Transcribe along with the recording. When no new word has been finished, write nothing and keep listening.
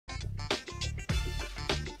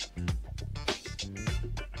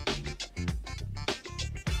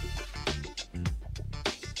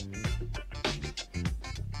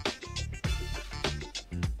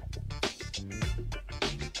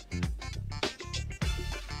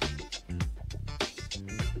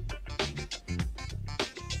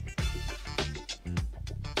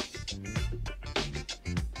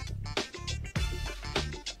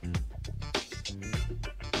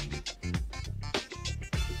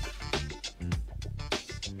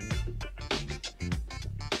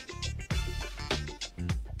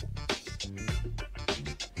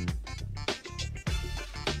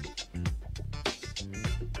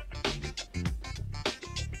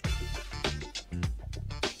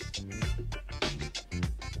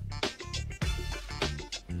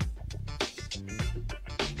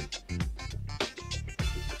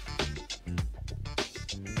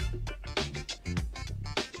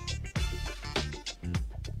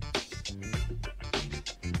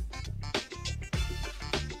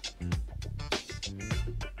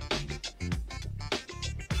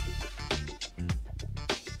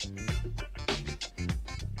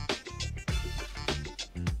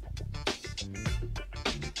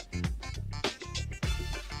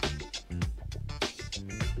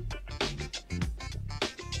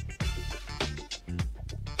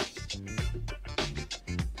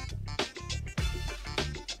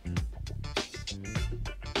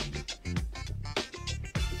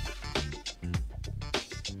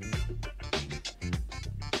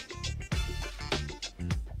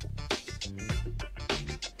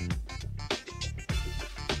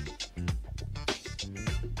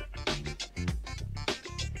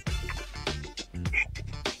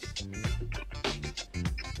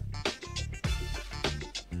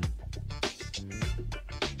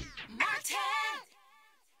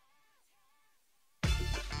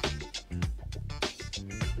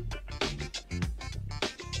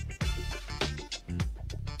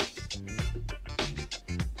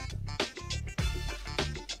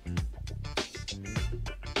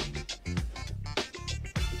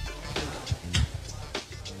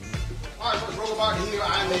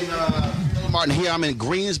I'm in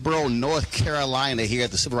Greensboro, North Carolina, here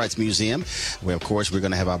at the Civil Rights Museum, where, of course, we're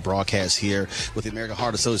going to have our broadcast here with the American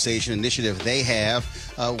Heart Association initiative they have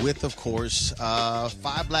with, of course, 5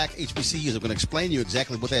 black HBCUs. I'm going to explain to you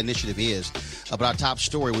exactly what that initiative is. But our top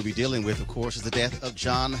story we'll be dealing with, of course, is the death of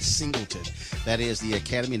John Singleton. That is the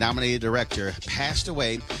Academy-nominated director, passed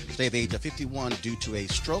away today at the age of 51 due to a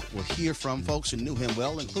stroke. We'll hear from folks who knew him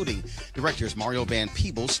well, including directors Mario Van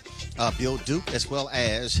Peebles, Bill Duke, as well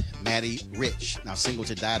as Maddie Rich. Now,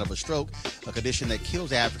 Singleton died of a stroke, a condition that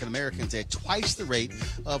kills African Americans at twice the rate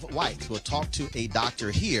of whites. We'll talk to a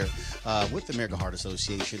doctor here with the American Heart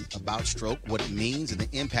Association about stroke, what it means, and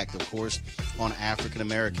the impact, of course, on African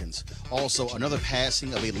Americans. Also, another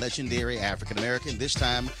passing of a legendary African American, this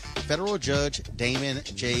time federal judge Damon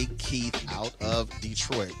J. Keith out of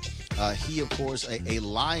Detroit. He, of course, a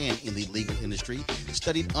lion in the legal industry,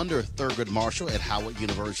 studied under Thurgood Marshall at Howard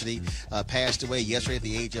University, passed away yesterday at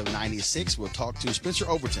the age of 96. We'll talk to Spencer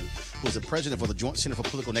Overton, who is the president for the Joint Center for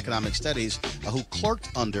Political and Economic Studies, who clerked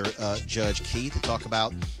under Judge Keith, to talk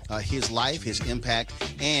about his life, his impact,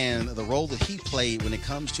 and the role that he played when it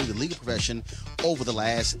comes to the legal profession over the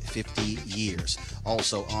last 50 years.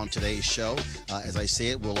 Also on today's show, as I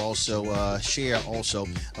said, we'll also share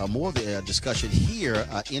more of the discussion here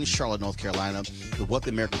in Charlotte, North Carolina, with what the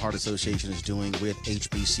American Heart Association is doing with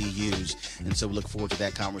HBCUs. And so we look forward to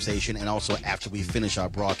that conversation. And also, after we finish our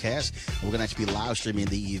broadcast, we're going to actually be live streaming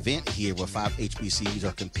the event here where 5 HBCUs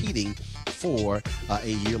are competing for a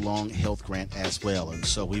year-long health grant as well. And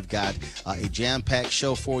so we've got a jam-packed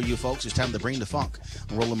show for you folks. It's time to bring the funk.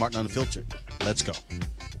 I'm Roland Martin Unfiltered. Let's go.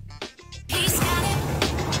 He's got it.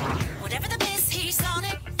 Whatever the miss, he's on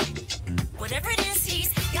it. Whatever it is,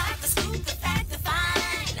 he's got the scoop, the fact, the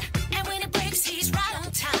find. And when it breaks, he's right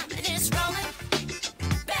on time and it's rolling.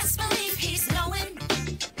 Best believe he's knowing.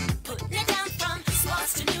 Putting it down from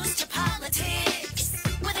sports to news to politics.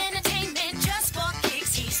 With entertainment just for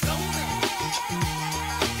kicks, he's rolling.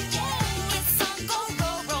 It's on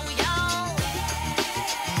go, y'all.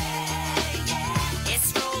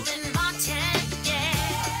 It's Roland Martin, yeah.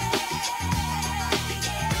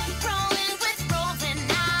 Rolling with Roland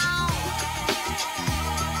now.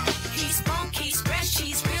 He's funk, he's fresh,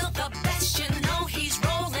 he's real, the best, you know he's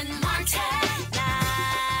Roland Martin now.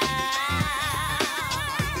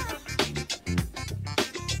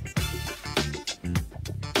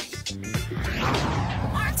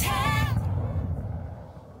 Martin.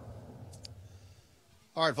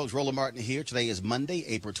 All right, folks, Roland Martin here. Today is Monday,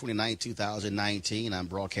 April 29, 2019. I'm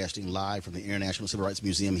broadcasting live from the International Civil Rights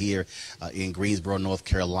Museum here in Greensboro, North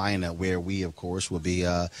Carolina, where we, of course, will be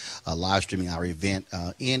live streaming our event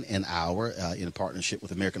in an hour in partnership with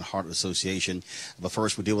the American Heart Association. But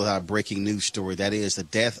first, we'll deal with our breaking news story. That is the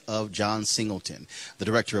death of John Singleton, the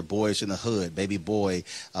director of Boys in the Hood, Baby Boy,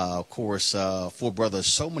 of course, Four Brothers,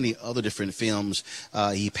 so many other different films.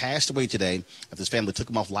 He passed away today after his family took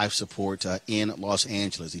him off life support in Los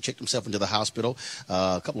Angeles. He checked himself into the hospital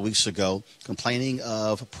a couple of weeks ago, complaining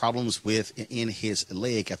of problems in his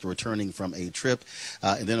leg after returning from a trip.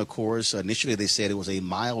 And then, of course, initially they said it was a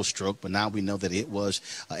mild stroke, but now we know that it was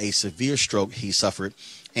a severe stroke he suffered.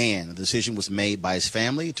 And the decision was made by his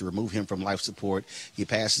family to remove him from life support. He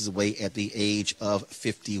passes away at the age of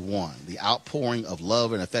 51. The outpouring of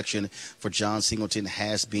love and affection for John Singleton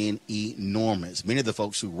has been enormous. Many of the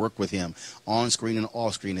folks who work with him on screen and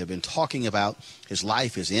off screen have been talking about his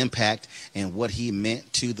life, his impact, and what he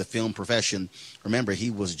meant to the film profession. Remember, he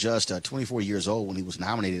was just 24 years old when he was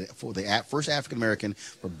nominated for the first African-American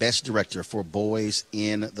for Best Director for Boys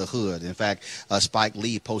in the Hood. In fact, Spike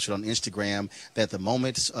Lee posted on Instagram that the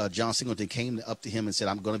moment John Singleton came up to him and said,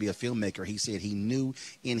 "I'm going to be a filmmaker," he said he knew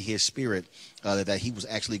in his spirit that he was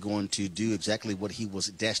actually going to do exactly what he was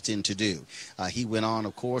destined to do. He went on,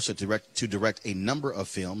 of course, to direct a number of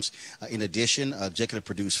films. In addition, executive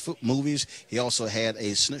produced movies. He also had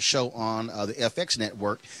a show on the FX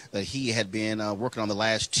network that he had been working on the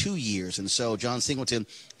last 2 years. And so John Singleton,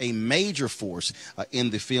 a major force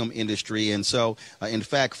in the film industry. And so, in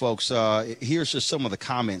fact, folks, here's just some of the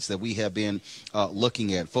comments that we have been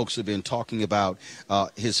looking at. Folks have been talking about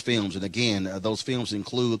his films. And again, those films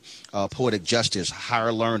include Poetic Justice,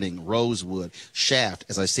 Higher Learning, Rosewood, Shaft,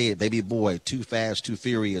 as I said, Baby Boy, Too Fast, Too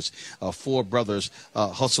Furious, Four Brothers,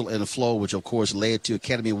 Hustle and Flow, which of course led to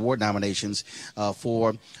Academy Award nominations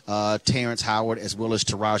for Terrence Howard as well as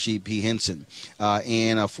Taraji P. Henson.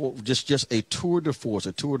 And for just a tour de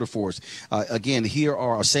force, again, here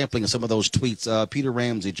are a sampling of some of those tweets. Peter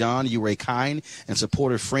Ramsey: John, you were a kind and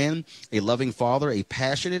supportive friend, a loving father, a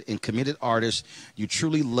passionate and committed artist. You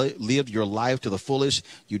truly lived your life to the fullest.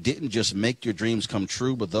 You didn't just make your dreams come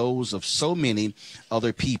true, but those of so many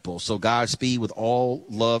other people. So Godspeed with all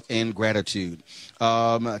love and gratitude.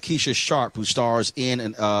 Keisha Sharp, who stars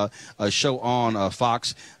in a show on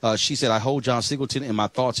Fox, she said, I hold John Singleton in my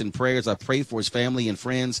thoughts and prayers. I pray for his family and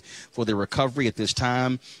friends for their recovery at this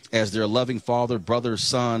time as their loving father, brother,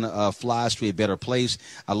 son flies to a better place.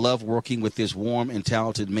 I love working with this warm and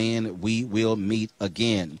talented man. We will meet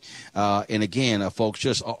again. And again, folks,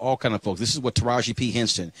 just all kind of folks. This is what Taraji P.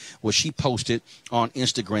 Henson, what she posted on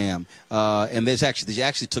Instagram. And this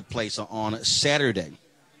actually took place on Saturday.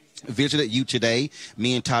 Visited you today.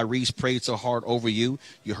 Me and Tyrese prayed so hard over you.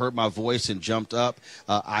 You heard my voice and jumped up.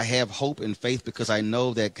 I have hope and faith because I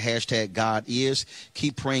know that hashtag God is.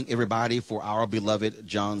 Keep praying, everybody, for our beloved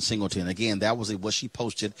John Singleton. Again, that was what she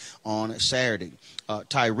posted on Saturday.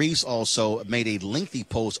 Tyrese also made a lengthy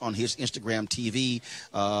post on his Instagram TV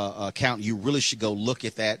account. You really should go look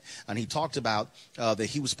at that. And he talked about that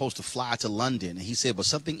he was supposed to fly to London. And he said, but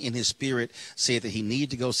something in his spirit said that he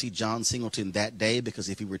needed to go see John Singleton that day because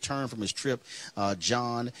if he returned from his trip,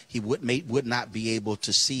 John, he would not be able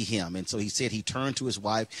to see him. And so he said he turned to his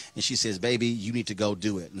wife and she says, baby, you need to go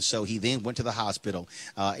do it. And so he then went to the hospital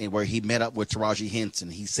and where he met up with Taraji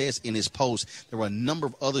Henson. He says in his post, there were a number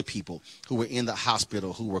of other people who were in the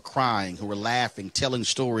hospital, who were crying, who were laughing, telling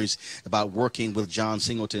stories about working with John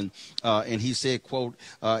Singleton. And he said, quote,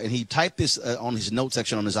 and he typed this on his note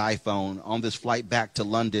section on his iPhone, on this flight back to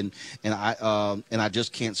London, and I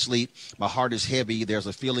just can't sleep. My heart is heavy. There's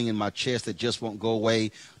a feeling in my chest that just won't go away.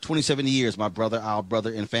 27 years, my brother, our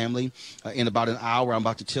brother and family. In about an hour, I'm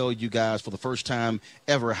about to tell you guys for the first time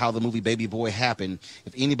ever how the movie Baby Boy happened.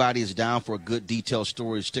 If anybody is down for a good detailed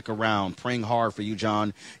story, stick around. Praying hard for you,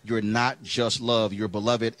 John. You're not just love. You're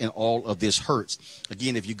beloved, and all of this hurts.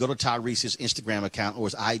 Again, if you go to Tyrese's Instagram account or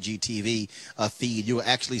his IGTV feed, you'll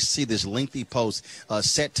actually see this lengthy post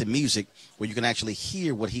set to music where you can actually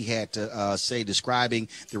hear what he had to say describing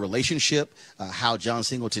the relationship, how John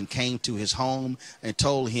Singleton came to his home and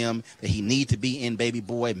told him that he needed to be in Baby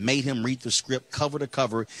Boy, made him read the script cover to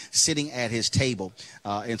cover, sitting at his table.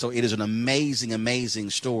 And so it is an amazing, amazing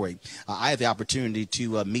story. I had the opportunity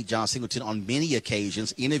to meet John Singleton on many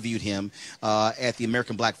occasions, interviewed him at the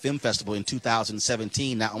American Black Film Festival in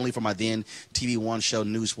 2017, not only for my then TV One show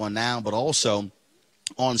News One Now, but also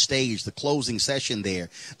on stage, the closing session there.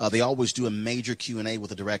 They always do a major Q&A with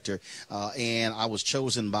the director, and I was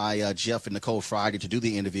chosen by Jeff and Nicole Friday to do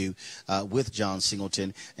the interview with John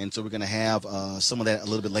Singleton, and so we're going to have some of that a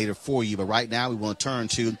little bit later for you. But right now, we want to turn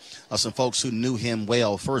to some folks who knew him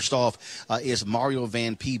well. First off is Mario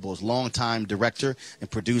Van Peebles, longtime director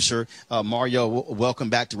and producer. Mario, welcome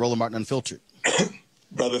back to Roland Martin Unfiltered.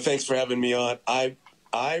 Brother, thanks for having me on.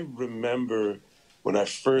 I remember when I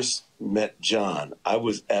first met John, I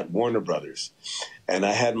was at Warner Brothers, and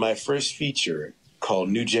I had my first feature called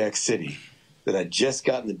New Jack City that I'd just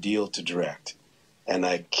gotten the deal to direct. And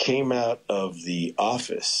I came out of the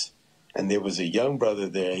office, and there was a young brother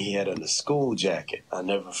there. He had on a school jacket, I'll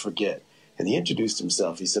never forget. And he introduced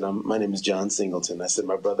himself. He said, my name is John Singleton. I said,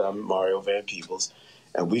 my brother, I'm Mario Van Peebles.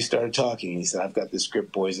 And we started talking. He said, I've got this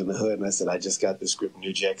script, Boys in the Hood. And I said, I just got this script,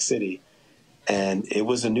 New Jack City. And it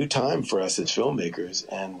was a new time for us as filmmakers,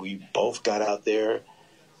 and we both got out there,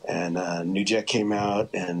 and New Jack came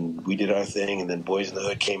out, and we did our thing, and then Boys in the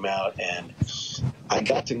Hood came out, and I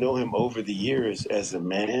got to know him over the years as a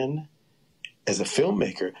man, as a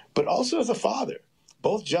filmmaker, but also as a father.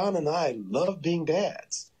 Both John and I love being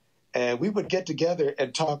dads, and we would get together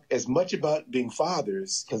and talk as much about being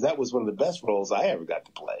fathers, because that was one of the best roles I ever got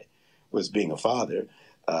to play, was being a father.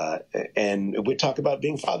 And we talk about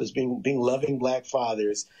being fathers, being loving Black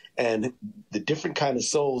fathers, and the different kind of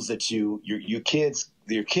souls that your kids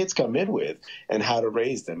come in with, and how to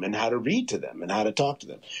raise them, and how to read to them, and how to talk to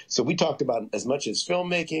them. So we talked about as much as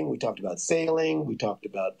filmmaking, we talked about sailing, we talked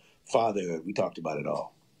about fatherhood, we talked about it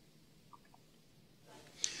all.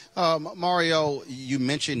 Mario, you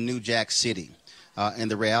mentioned New Jack City. And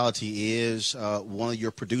the reality is one of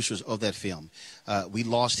your producers of that film, we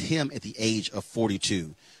lost him at the age of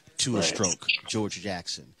 42 to a stroke, George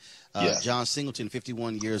Jackson. John Singleton,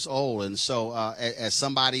 51 years old. And so as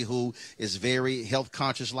somebody who is very health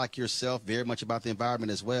conscious like yourself, very much about the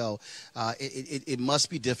environment as well, it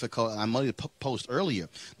must be difficult. I might have posted earlier,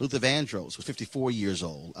 Luther Vandross was 54 years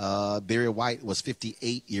old. Barry White was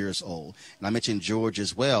 58 years old. And I mentioned George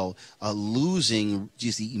as well, losing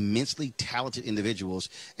just the immensely talented individuals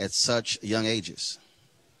at such young ages.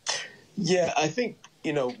 Yeah, I think,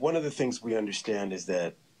 one of the things we understand is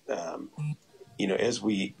that,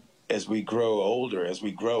 as we grow older, as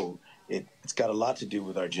we grow, it's got a lot to do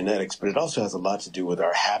with our genetics, but it also has a lot to do with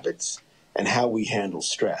our habits and how we handle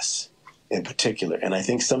stress in particular. And I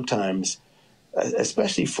think sometimes,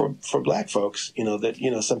 especially for black folks,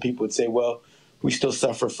 some people would say, well, we still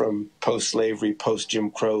suffer from post-slavery,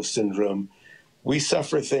 post-Jim Crow syndrome. We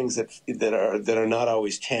suffer things that are not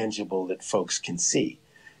always tangible that folks can see.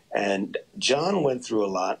 And John went through a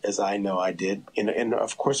lot, as I know I did, and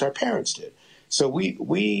of course our parents did. So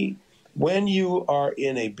when you are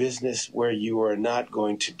in a business where you are not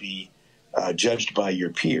going to be judged by your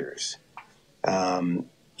peers,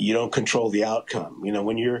 you don't control the outcome.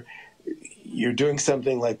 When you're doing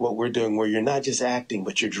something like what we're doing, where you're not just acting,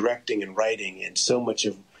 but you're directing and writing, and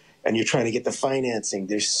you're trying to get the financing.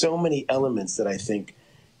 There's so many elements that I think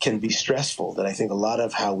can be stressful. That I think a lot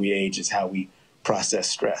of how we age is how we process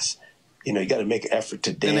stress. You got to make an effort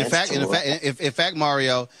to dance. And in fact,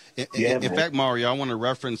 Mario, I want to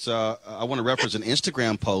reference an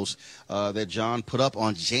Instagram post that John put up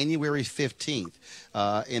on January 15th.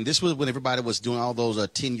 And this was when everybody was doing all those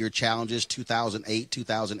 10-year challenges, 2008,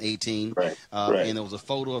 2018. Right. And there was a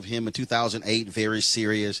photo of him in 2008, very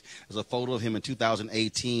serious. There's a photo of him in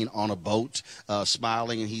 2018 on a boat,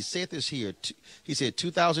 smiling. And he said this here. He said,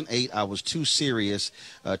 2008, I was too serious.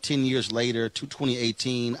 10 years later,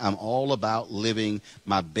 2018, I'm all about living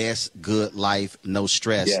my best good life, no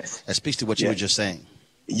stress. Yes. That speaks to what you were just saying.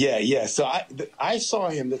 Yeah. So I saw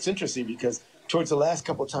him. That's interesting because towards the last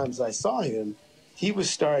couple of times I saw him, he was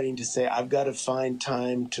starting to say, I've got to find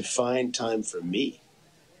time for me,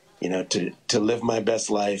 to live my best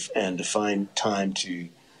life and to find time to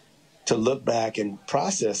look back and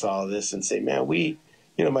process all of this and say, man,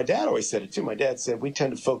 my dad always said it too. My dad said, we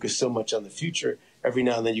tend to focus so much on the future. Every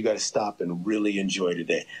now and then you got to stop and really enjoy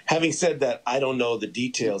today. Having said that, I don't know the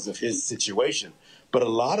details of his situation, but a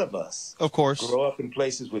lot of us, of course, grow up in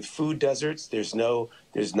places with food deserts. There's not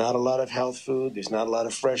a lot of health food. There's not a lot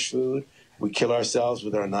of fresh food. We kill ourselves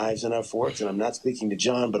with our knives and our forks. And I'm not speaking to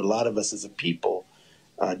John, but a lot of us as a people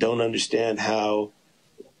don't understand how,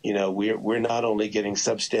 we're not only getting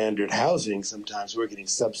substandard housing, sometimes we're getting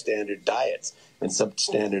substandard diets and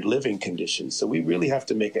substandard living conditions. So we really have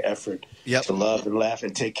to make an effort to love and laugh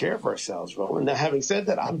and take care of ourselves, Roland. Now, having said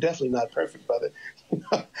that, I'm definitely not perfect, brother.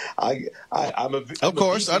 I'm a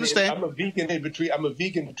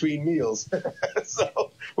vegan between meals.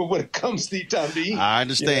 So, but when it comes to time to eat, I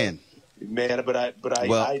understand. Man, but I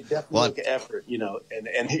definitely make an effort,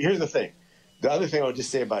 and here's the thing. The other thing I would just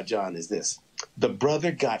say about John is this. The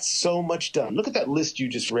brother got so much done. Look at that list you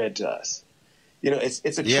just read to us. It's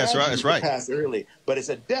a tragedy to pass early, but it's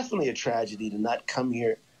definitely a tragedy to not come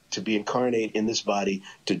here to be incarnate in this body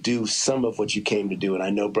to do some of what you came to do. And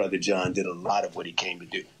I know Brother John did a lot of what he came to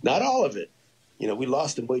do. Not all of it. We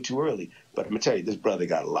lost him way too early. But I'm going to tell you, this brother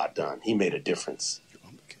got a lot done. He made a difference.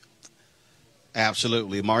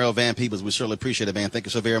 Absolutely. Mario Van Peebles, we certainly appreciate it, man. Thank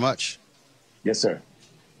you so very much. Yes, sir.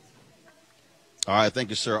 All right, thank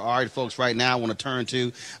you, sir. All right, folks, right now I want to turn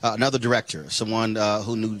to another director, someone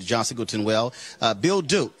who knew John Singleton well, Bill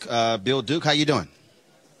Duke. Bill Duke, how you doing?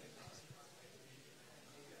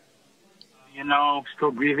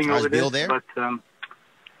 Still breathing over Bill this, there? but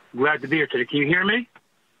glad to be here today. Can you hear me?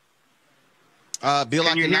 Bill,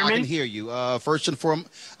 I can hear you. First and foremost,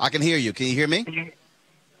 I can hear you. Can you hear me?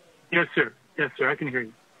 Yes, sir. Yes, sir. I can hear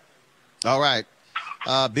you. All right.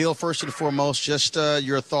 Bill, first and foremost, just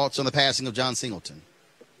your thoughts on the passing of John Singleton.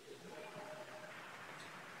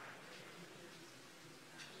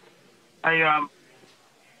 I'm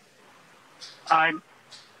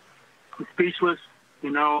speechless.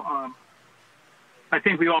 I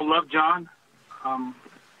think we all love John.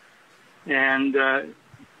 And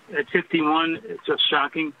at 51, it's just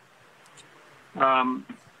shocking.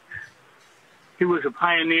 He was a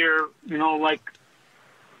pioneer, like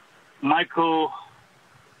Michael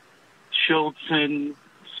Schultz and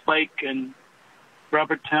Spike and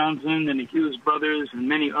Robert Townsend and the Hughes brothers and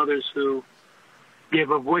many others who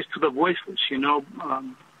gave a voice to the voiceless.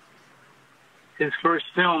 His first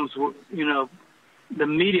films were, the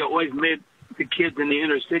media always made the kids in the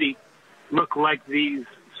inner city look like these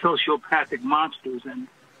sociopathic monsters, and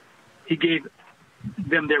he gave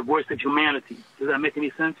them their voice of humanity. Does that make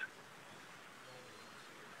any sense?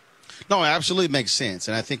 No, it absolutely makes sense.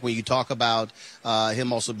 And I think when you talk about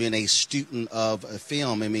him also being a student of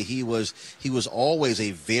film, I mean, he was always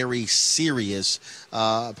a very serious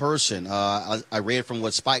person. I read from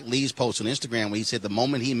what Spike Lee's post on Instagram when he said the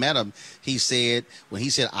moment he met him, when he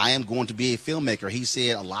said, I am going to be a filmmaker, he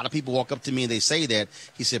said, a lot of people walk up to me and they say that.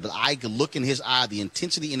 He said, but I could look in his eye, the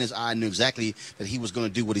intensity in his eye, knew exactly that he was going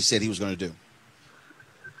to do what he said he was going to do.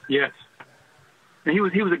 Yes. And he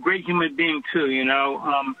was a great human being, too,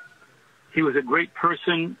 He was a great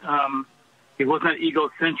person. He wasn't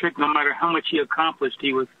egocentric. No matter how much he accomplished,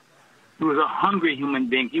 he was a hungry human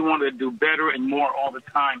being. He wanted to do better and more all the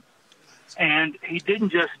time. And he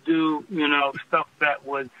didn't just do, stuff that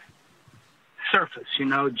was surface.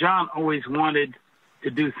 John always wanted to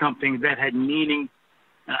do something that had meaning.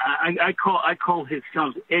 I call his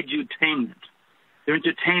films edutainment. They're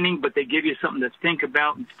entertaining, but they give you something to think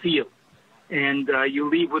about and feel. And you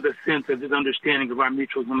leave with a sense of his understanding of our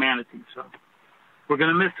mutual humanity. So we're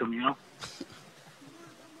going to miss him,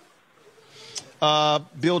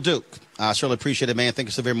 Bill Duke, I certainly appreciate it, man. Thank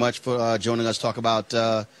you so very much for joining us. Talk about,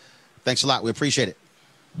 thanks a lot. We appreciate it.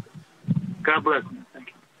 God bless you. Thank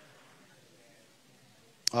you.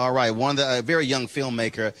 All right. A very young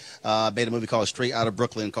filmmaker made a movie called Straight Outta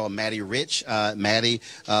Brooklyn called Matty Rich. Matty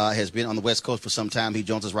has been on the West Coast for some time. He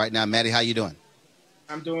joins us right now. Matty, how you doing?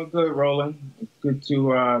 I'm doing good, Roland. It's good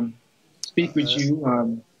to speak with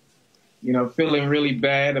you. Feeling really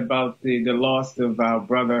bad about the loss of our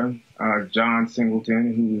brother, John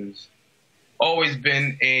Singleton, who's always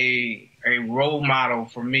been a role model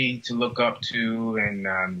for me to look up to.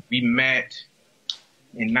 And we met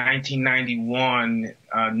in 1991.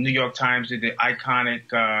 New York Times did the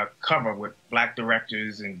iconic cover with black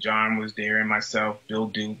directors, and John was there, and myself, Bill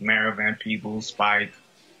Duke, Mara Van Peebles, Spike,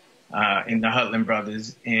 and the Hutland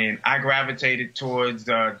brothers. And I gravitated towards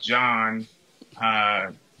John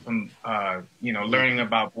from learning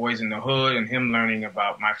about Boys in the Hood, and him learning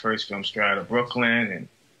about my first film, Straight Outta Brooklyn. And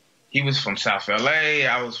he was from South LA.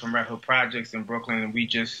 I was from Red Hook Projects in Brooklyn, and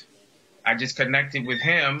I just connected with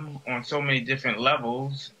him on so many different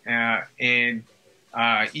levels. Even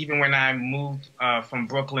when I moved from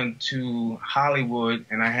Brooklyn to Hollywood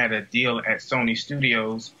and I had a deal at Sony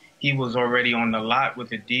Studios, he was already on the lot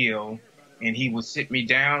with a deal, and he would sit me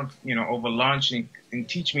down, over lunch and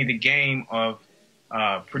teach me the game of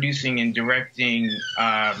producing and directing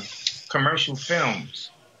commercial films.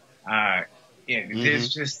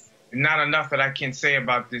 There's just not enough that I can say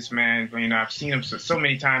about this man. I've seen him so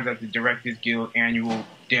many times at the Directors Guild annual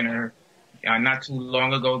dinner not too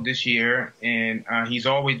long ago this year, and he's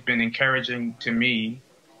always been encouraging to me,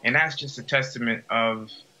 and that's just a testament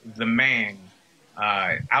of the man.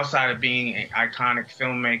 Outside of being an iconic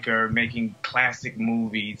filmmaker, making classic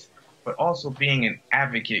movies, but also being an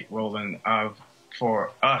advocate, Roland,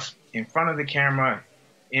 for us in front of the camera,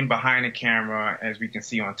 in behind the camera, as we can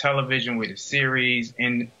see on television with his series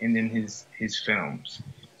and in his films.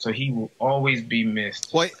 So he will always be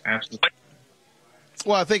missed. Absolutely.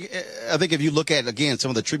 Well, I think if you look at, again, some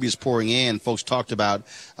of the tributes pouring in, folks talked about,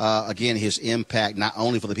 again, his impact, not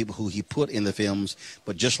only for the people who he put in the films,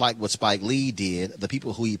 but just like what Spike Lee did, the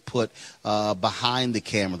people who he put behind the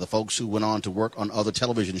camera, the folks who went on to work on other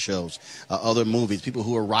television shows, other movies, people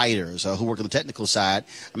who are writers, who work on the technical side.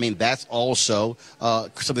 I mean, that's also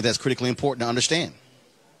something that's critically important to understand.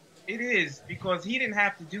 It is, because he didn't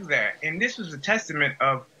have to do that. And this was a testament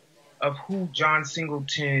of who John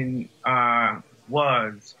Singleton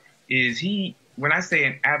when I say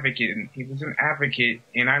an advocate, he was an advocate,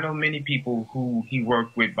 and I know many people who he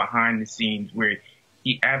worked with behind the scenes where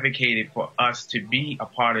he advocated for us to be a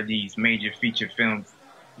part of these major feature films,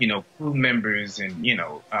 crew members and,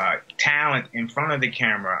 talent in front of the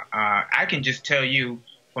camera. I can just tell you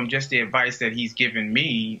from just the advice that he's given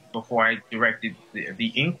me before I directed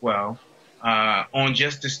the Inkwell on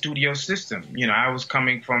just the studio system. I was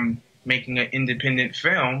coming from making an independent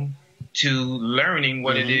film to learning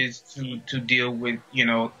what it is to deal with,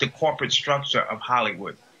 the corporate structure of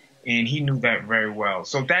Hollywood. And he knew that very well.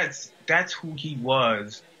 So that's who he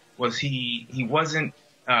was he wasn't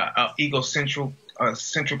egocentric,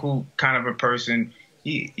 centrical kind of a person.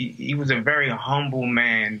 He was a very humble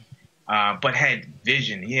man, but had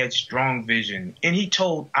vision. He had strong vision. And he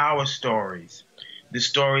told our stories, the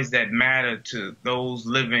stories that matter to those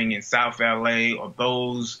living in South LA or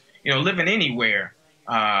those, living anywhere.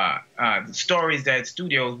 The stories that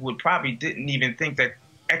studios didn't even think that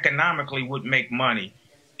economically would make money.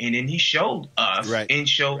 And then he showed us and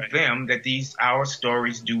showed them that our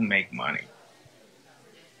stories do make money.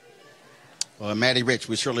 Well, Matty Rich,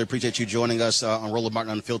 we certainly appreciate you joining us on Roland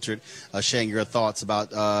Martin Unfiltered, sharing your thoughts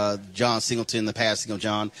about John Singleton, the passing of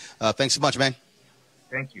John. Thanks so much, man.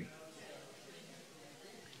 Thank you.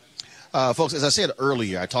 Folks, as I said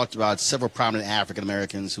earlier, I talked about several prominent African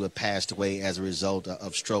Americans who have passed away as a result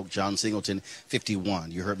of stroke. John Singleton,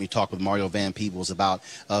 51. You heard me talk with Mario Van Peebles about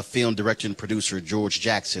film director and producer George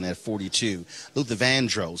Jackson at 42. Luther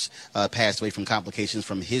Vandross passed away from complications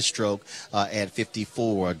from his stroke at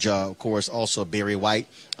 54. Of course, also Barry White,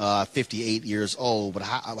 58 years old. But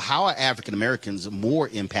how are African Americans more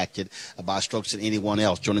impacted by strokes than anyone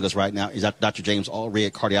else? Joining us right now is Dr. James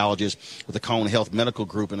Allred, cardiologist with the Cone Health Medical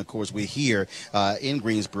Group. And, of course, we're here in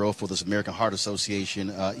Greensboro for this American Heart Association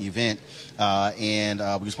event. And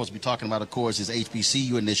we're supposed to be talking about, of course, this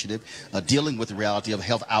HBCU initiative dealing with the reality of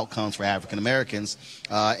health outcomes for African Americans.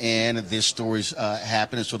 And this story's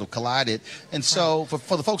happened and sort of collided. And so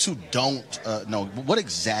for the folks who don't know, what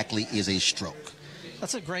exactly is a stroke?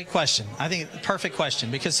 That's a great question. I think perfect question,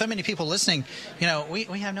 because so many people listening,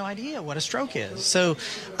 we have no idea what a stroke is. So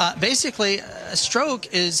basically, a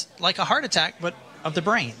stroke is like a heart attack, but of the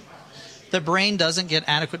brain. The brain doesn't get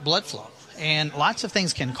adequate blood flow. And lots of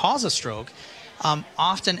things can cause a stroke.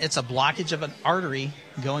 Often it's a blockage of an artery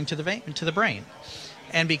going to the brain.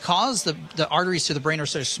 And because the arteries to the brain are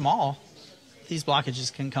so small, these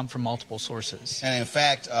blockages can come from multiple sources. And in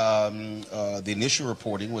fact, the initial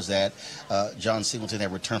reporting was that John Singleton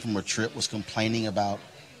had returned from a trip, was complaining about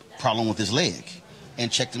problem with his leg, and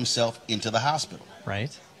checked himself into the hospital.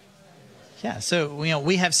 Right. Yeah. So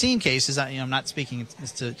we have seen cases. I'm not speaking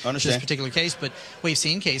to this particular case, but we've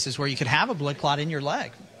seen cases where you could have a blood clot in your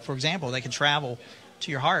leg. For example, they could travel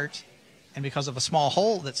to your heart. And because of a small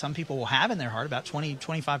hole that some people will have in their heart, about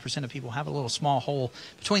 25% of people have a little small hole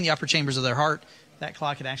between the upper chambers of their heart, that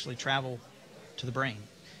clot could actually travel to the brain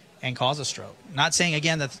and cause a stroke. Not saying,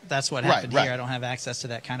 again, that that's what happened here. I don't have access to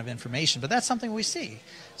that kind of information. But that's something we see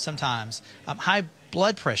sometimes. High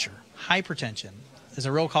blood pressure, hypertension is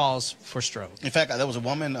a real cause for stroke. In fact, there was a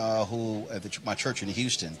woman who, at my church in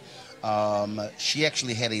Houston, she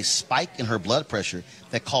actually had a spike in her blood pressure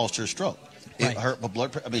that caused her stroke. Right. Her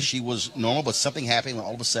blood, she was normal, but something happened, and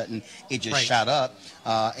all of a sudden it just shot up.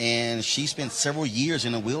 And she spent several years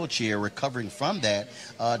in a wheelchair recovering from that.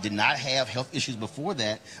 Did not have health issues before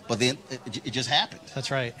that, but then it just happened.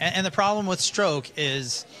 That's right. And the problem with stroke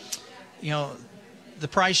is, the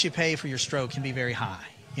price you pay for your stroke can be very high.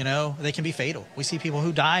 They can be fatal. We see people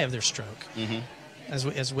who die of their stroke,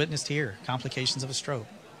 as witnessed here, complications of a stroke.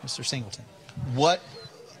 Mr. Singleton.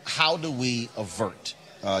 How do we avert?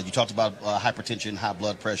 You talked about hypertension, high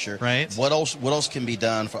blood pressure. Right. What else can be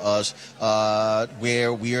done for us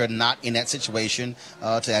where we are not in that situation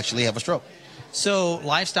to actually have a stroke? So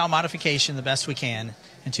lifestyle modification the best we can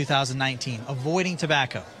in 2019. Avoiding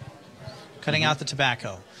tobacco. Cutting out the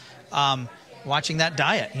tobacco. Watching that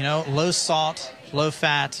diet, low salt, low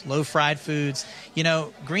fat, low fried foods.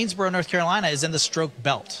 Greensboro, North Carolina is in the stroke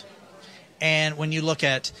belt. And when you look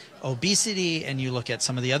at obesity and you look at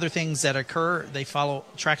some of the other things that occur, they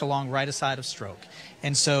track along right aside of stroke.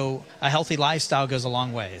 And so a healthy lifestyle goes a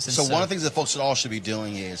long ways. And so one of the things that folks all should be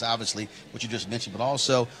doing is obviously what you just mentioned, but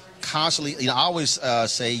also constantly, I always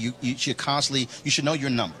say you should know your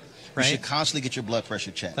number. You should constantly get your blood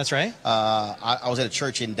pressure checked. That's right. I was at a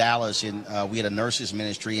church in Dallas, and we had a nurses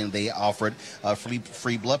ministry, and they offered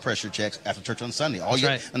free blood pressure checks after church on Sunday.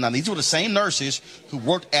 Now, these were the same nurses who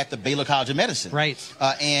worked at the Baylor College of Medicine. Right.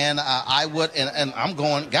 And I'm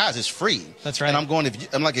going, guys, it's free. That's right. And I'm going,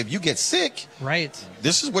 if you get sick,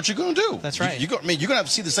 this is what you're going to do. That's right. You're going to have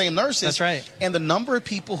to see the same nurses. That's right. And the number of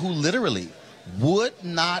people who literally would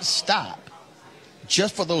not stop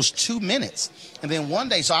just for those 2 minutes. And then one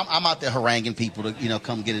day, so I'm out there haranguing people to,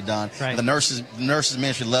 come get it done. Right. The nurses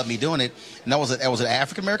ministry loved me doing it. And that was an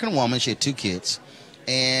African-American woman. She had 2 kids.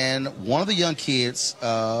 And one of the young kids,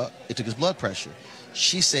 it took his blood pressure.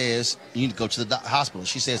 She says, you need to go to the hospital.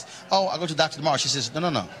 She says, I'll go to the doctor tomorrow. She says, no.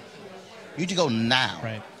 You need to go now.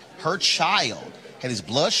 Right. Her child had his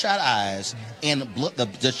bloodshot eyes, and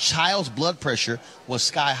the child's blood pressure was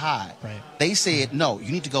sky high. Right. They said, no,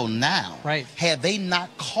 you need to go now. Right. Had they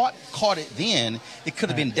not caught it then, it could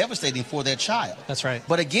have been devastating for that child. That's right.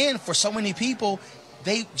 But again, for so many people,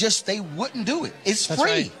 they wouldn't do it. It's free.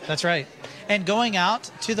 Right. That's right. And going out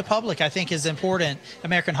to the public, I think, is important.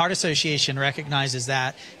 American Heart Association recognizes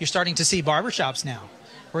that. You're starting to see barbershops now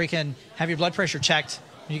where you can have your blood pressure checked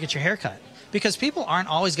when you get your hair cut. Because people aren't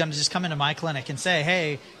always going to just come into my clinic and say,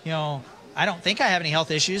 hey, I don't think I have any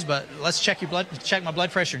health issues, but let's check my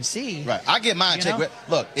blood pressure and see. Right. I get mine checked.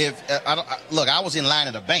 Look, I was in line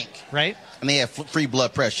at a bank. Right. And they have free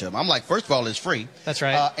blood pressure. I'm like, first of all, it's free. That's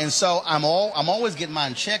right. And so I'm always getting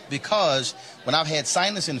mine checked, because when I've had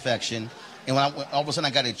sinus infection, and when all of a sudden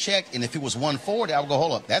I got it checked, and if it was 140, I would go,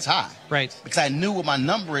 hold up, that's high. Right. Because I knew what my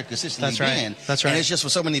number had consistently been. That's right. And it's just for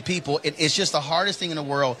so many people, it's just the hardest thing in the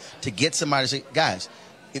world to get somebody to say, guys,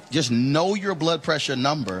 just know your blood pressure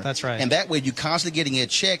number. That's right. And that way you're constantly getting it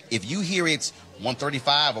checked. If you hear it's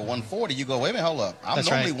 135 or 140, you go, wait a minute, hold up. I'm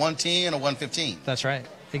normally 110 or 115. That's right.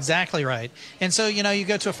 Exactly right. And so, you know, you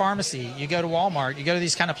go to a pharmacy, you go to Walmart, you go to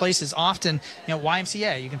these kind of places, often, you know,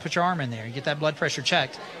 YMCA, you can put your arm in there, you get that blood pressure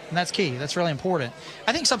checked, and that's key. That's really important.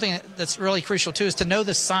 I think something that's really crucial, too, is to know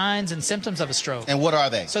the signs and symptoms of a stroke. And what are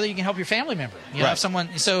they? So that you can help your family member. You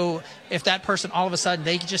know, if that person, all of a sudden,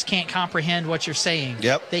 they just can't comprehend what you're saying.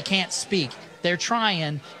 Yep. They can't speak. They're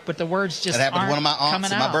trying, but the words just aren't coming out. That happened to one of my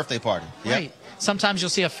aunts at my birthday party. Yep. Right. Sometimes you'll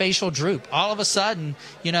see a facial droop. All of a sudden,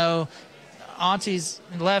 you know, Auntie's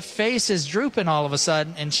left face is drooping all of a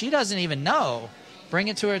sudden, and she doesn't even know. Bring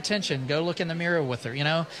it to her attention. Go look in the mirror with her. You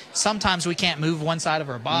know, sometimes we can't move one side of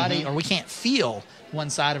our body, or we can't feel one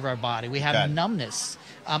side of our body. We have numbness.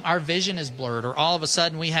 Our vision is blurred, or all of a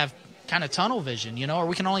sudden we have kind of tunnel vision, you know, or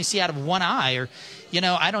we can only see out of one eye, or, you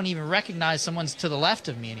know, I don't even recognize someone's to the left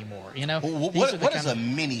of me anymore. You know, what is a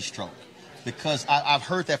mini stroke? Because I've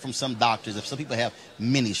heard that from some doctors, if some people have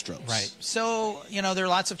mini strokes. Right. So, you know, there are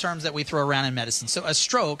lots of terms that we throw around in medicine. So a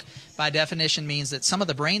stroke, by definition, means that some of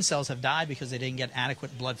the brain cells have died because they didn't get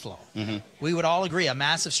adequate blood flow. We would all agree a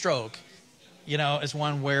massive stroke, you know, is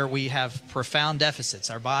one where we have profound deficits.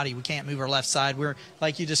 Our body, we can't move our left side. We're,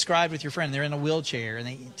 like you described with your friend, they're in a wheelchair, and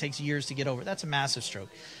it takes years to get over. That's a massive stroke.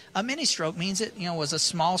 A mini stroke means it, you know, was a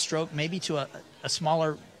small stroke, maybe to a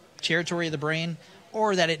smaller territory of the brain,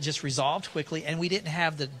 or that it just resolved quickly, and we didn't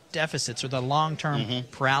have the deficits or the long-term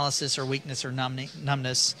paralysis or weakness or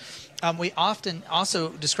numbness. We often also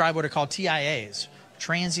describe what are called TIAs,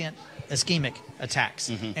 transient ischemic attacks.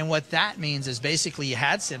 And what that means is basically you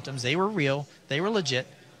had symptoms, they were real, they were legit,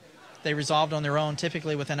 they resolved on their own,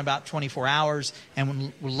 typically within about 24 hours, and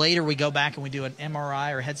when later we go back and we do an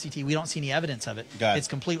MRI or head CT, we don't see any evidence of it. It's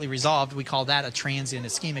completely resolved. We call that a transient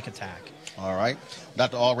ischemic attack. All right.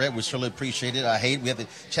 Dr. Allred, we certainly appreciate it. we have to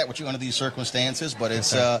chat with you under these circumstances, but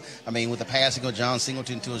it's, I mean, with the passing of John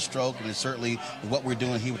Singleton to a stroke, and it's certainly what we're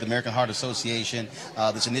doing here with the American Heart Association,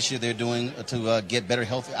 this initiative they're doing to get better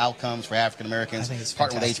health outcomes for African Americans,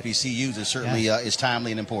 partnering with HBCUs, is certainly is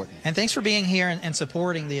timely and important. And thanks for being here and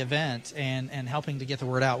supporting the event and helping to get the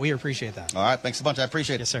word out. We appreciate that. All right. Thanks a bunch. I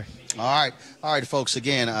appreciate it. Yes, sir. All right, folks.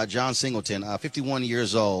 Again, John Singleton, 51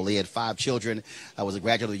 years old. He had 5 children. Was a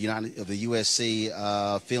graduate of the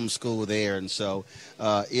USC film school there, and so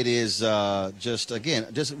it is just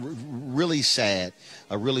really sad,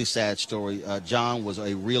 a really sad story. John was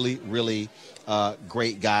a really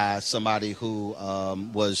great guy, somebody who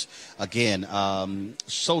was, again,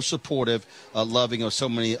 so supportive, loving of so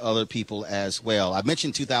many other people as well. I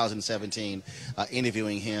mentioned 2017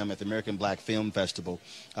 interviewing him at the American Black Film Festival,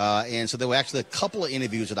 and so there were actually a couple of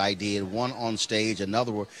interviews that I did, one on stage,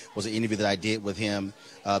 another was an interview that I did with him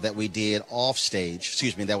that we did off stage,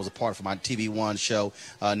 that was a part of my TV One show,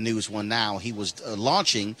 News One Now. He was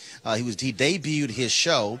launching, he debuted his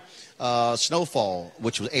show, Snowfall,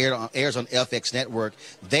 which was airs on FX Network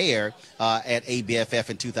there at ABFF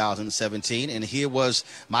in 2017. And here was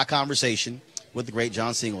my conversation with the great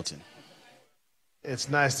John Singleton. It's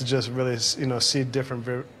nice to just really, you know, see different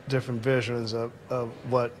visions of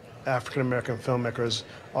what African-American filmmakers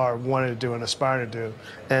are wanting to do and aspiring to do,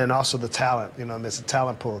 and also the talent. You know, there's a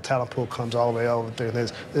talent pool. Talent pool comes all the way over.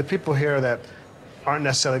 There's people here that aren't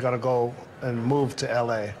necessarily going to go and move to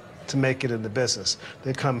L.A. to make it in the business.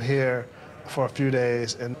 They come here for a few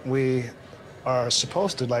days, and we are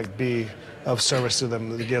supposed to like be of service to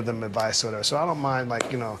them, to give them advice or whatever. So I don't mind,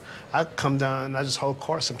 like, you know, I come down and I just hold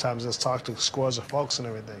court sometimes, just talk to scores of folks and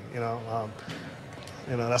everything. You know,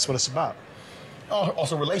 that's what it's about.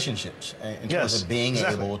 Also relationships, in terms of being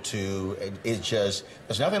able to, it's just,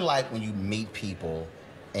 there's nothing like when you meet people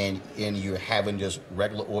and you're having just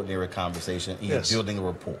regular, ordinary conversation, and you're building a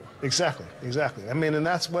rapport. Exactly. I mean, and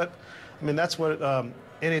that's what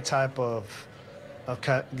any type of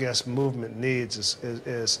I guess movement needs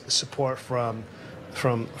is support from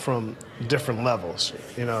different levels.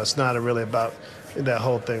 You know, it's not really about that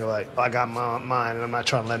whole thing of like, I got mine and I'm not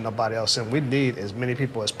trying to let nobody else in. We need as many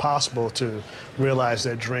people as possible to realize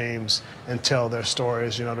their dreams and tell their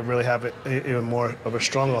stories, you know, to really have it even more of a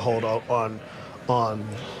stronger hold on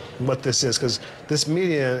what this is, because this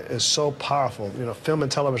media is so powerful. You know, film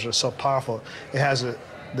and television is so powerful. It has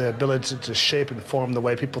the ability to shape and form the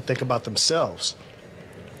way people think about themselves,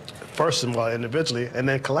 first of all, individually, and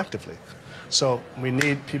then collectively. So we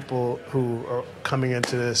need people who are coming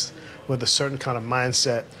into this with a certain kind of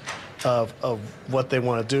mindset of what they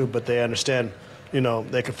want to do, but they understand, you know,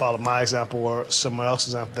 they can follow my example or someone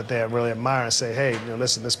else's example that they really admire and say, hey, you know,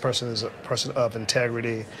 listen, this person is a person of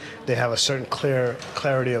integrity. They have a certain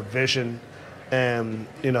clarity of vision, and,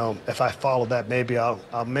 you know, if I follow that, maybe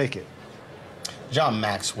I'll make it. John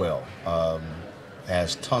Maxwell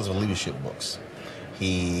has tons of leadership books.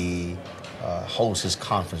 He hosts his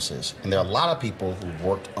conferences, and there are a lot of people who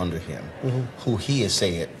worked under him who he has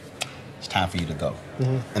said, it's time for you to go.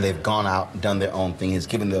 And they've gone out and done their own thing. He's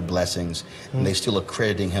given their blessings, and they're still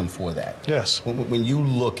accrediting him for that. Yes. When you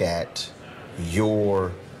look at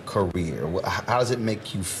your career, how does it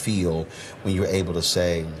make you feel when you're able to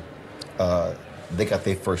say, they got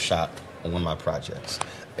their first shot on one of my projects?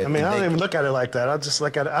 I mean, I don't even look at it like that. I just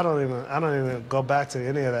look at it. I don't even go back to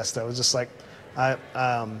any of that stuff. It's just like I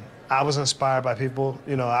was inspired by people.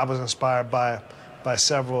 You know, I was inspired by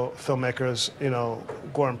several filmmakers. You know,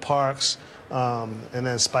 Gordon Parks, and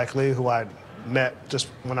then Spike Lee, who I met just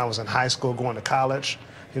when I was in high school, going to college.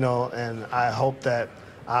 You know, and I hope that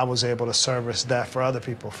I was able to service that for other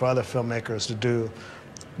people, for other filmmakers to do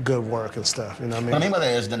good work and stuff. You know what I mean? What I mean by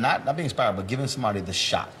that is not being inspired, but giving somebody the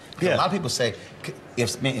shot. Yeah. A lot of people say,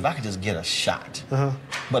 if I could just get a shot.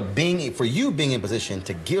 But for you being in position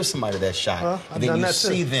to give somebody that shot, and then you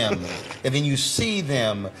see them, and then you see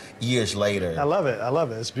them years later. I love it. I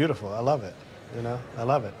love it. It's beautiful. I love it. You know, I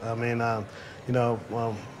love it. I mean, you know,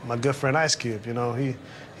 my good friend Ice Cube, you know,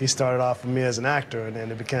 he started off with me as an actor, and then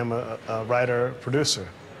he became a writer, producer.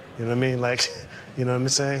 You know what I mean? Like, you know what I'm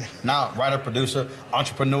saying? Now, writer, producer,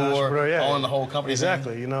 entrepreneur, yeah. own the whole company.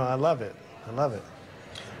 Exactly. You know, I love it. I love it.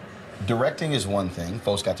 Directing is one thing.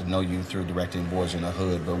 Folks got to know you through directing Boys in the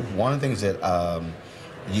Hood. But one of the things that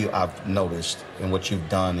I've noticed and what you've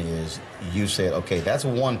done is you said, okay, that's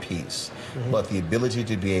one piece. But the ability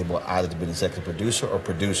to be able either to be an executive producer or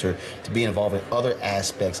producer to be involved in other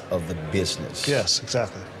aspects of the business. Yes,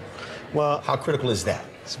 exactly. Well, how critical is that?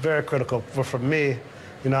 It's very critical. But for me,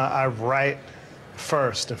 you know, I write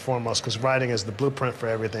first and foremost because writing is the blueprint for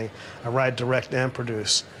everything. I write, direct, and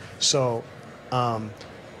produce. So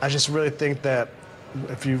I just really think that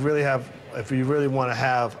if you really want to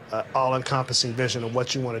have an all-encompassing vision of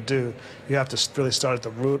what you want to do, you have to really start at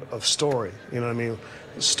the root of story. You know what I mean?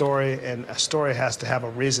 Story, and a story has to have a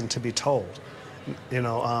reason to be told. You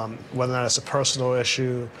know, whether or not it's a personal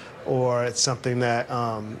issue or it's something that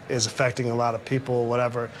is affecting a lot of people,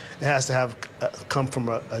 whatever, it has to have come from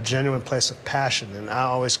a genuine place of passion. And I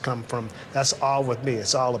always come from, that's all with me.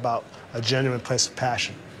 It's all about a genuine place of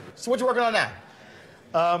passion. So what you working on now?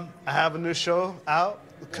 I have a new show out,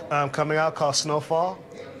 coming out called Snowfall.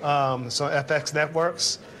 It's on FX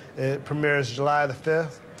Networks. It premieres July the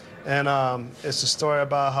 5th. And it's a story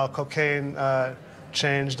about how cocaine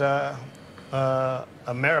changed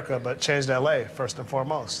America, but changed LA first and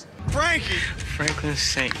foremost. Frankie! Franklin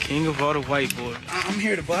Saint, king of all the white boys. I'm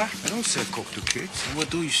here to buy. I don't sell coke to kids. What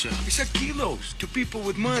do you sell? I sell kilos to people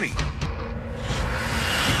with money.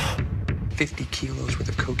 50 kilos worth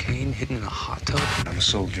of cocaine hidden in a hot tub? I'm a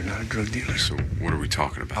soldier, not a drug dealer. So what are we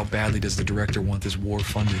talking about? How badly does the director want this war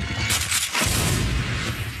funded?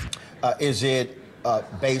 Is it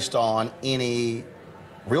based on any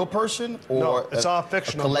real person or no, it's all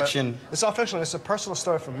fictional, collection? It's all fictional. It's a personal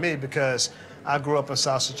story for me because I grew up in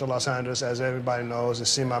South Central Los Angeles, as everybody knows, and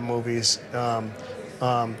see my movies.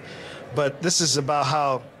 But this is about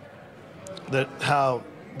how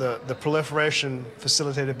the proliferation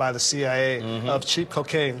facilitated by the CIA of cheap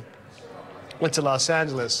cocaine went to Los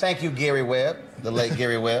Angeles. Thank you, Gary Webb, the late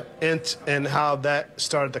Gary Webb. And how that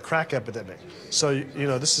started the crack epidemic. So, you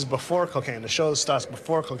know, this is before cocaine. The show starts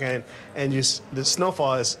before cocaine, and the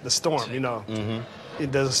snowfall is the storm, you know.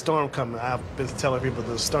 There's a storm coming. I've been telling people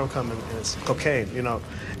there's a storm coming, and it's cocaine, you know.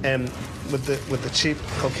 And with the cheap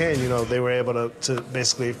cocaine, you know, they were able to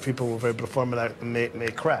basically, people were able to formulate and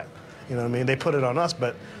make crack. You know what I mean? They put it on us,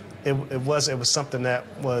 but it was something that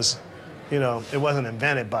was, you know, it wasn't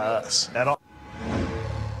invented by us at all.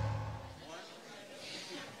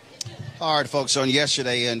 All right, folks, on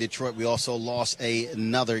yesterday in Detroit, we also lost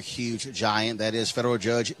another huge giant. That is federal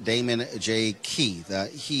judge Damon J. Keith.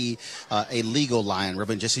 He, a legal lion,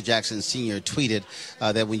 Reverend Jesse Jackson Sr., tweeted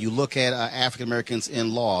that when you look at African Americans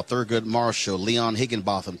in law, Thurgood Marshall, Leon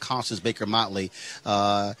Higginbotham, Constance Baker Motley,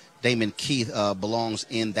 Damon Keith belongs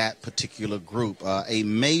in that particular group. A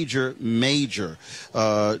major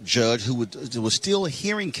judge who was still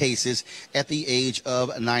hearing cases at the age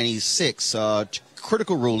of 96.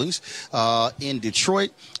 Critical rulings in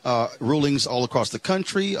Detroit, rulings all across the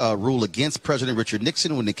country, rule against President Richard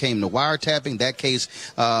Nixon when it came to wiretapping. That case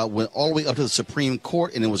went all the way up to the Supreme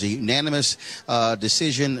Court, and it was a unanimous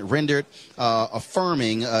decision rendered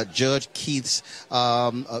affirming Judge Keith's,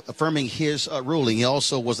 affirming his ruling. He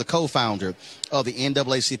also was the co-founder of the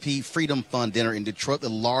NAACP Freedom Fund dinner in Detroit, the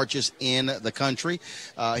largest in the country.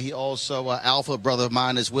 He also, Alpha brother of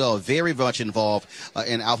mine as well, very much involved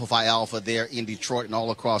in Alpha Phi Alpha there in Detroit. Detroit and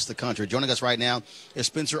all across the country. Joining us right now is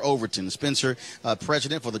Spencer Overton. Spencer,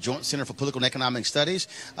 president for the Joint Center for Political and Economic Studies,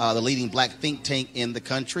 the leading black think tank in the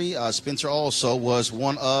country. Spencer also was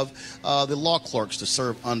one of the law clerks to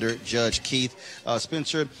serve under Judge Keith.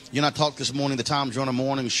 Spencer, you and I talked this morning, the Tom Joyner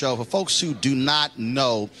Morning Show. For folks who do not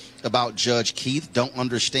know about Judge Keith, don't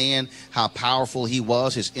understand how powerful he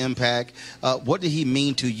was, his impact, what did he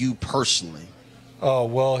mean to you personally? Oh,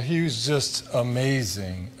 well, he was just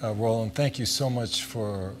amazing, Roland. Thank you so much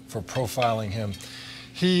for profiling him.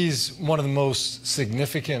 He's one of the most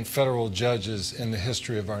significant federal judges in the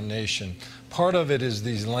history of our nation. Part of it is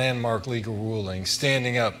these landmark legal rulings,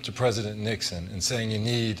 standing up to President Nixon and saying you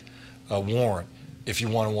need a warrant if you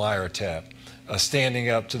want a wiretap. Standing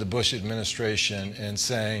up to the Bush administration and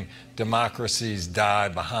saying democracies die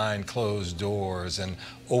behind closed doors, and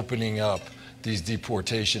opening up these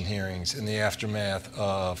deportation hearings in the aftermath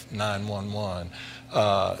of 9/11,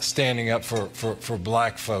 standing up for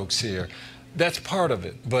black folks here. That's part of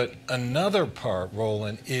it. But another part,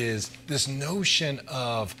 Roland, is this notion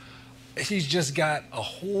of he's just got a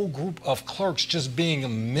whole group of clerks just being a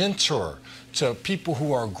mentor to people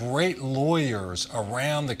who are great lawyers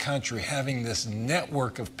around the country, having this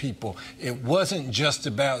network of people. It wasn't just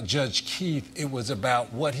about Judge Keith, it was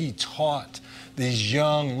about what he taught these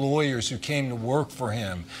young lawyers who came to work for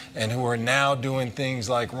him and who are now doing things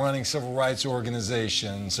like running civil rights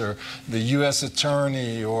organizations, or the U.S.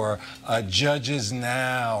 Attorney, or Judges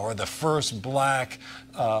Now, or the first black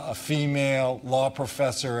a female law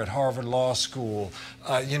professor at Harvard Law School.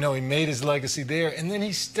 You know, he made his legacy there, and then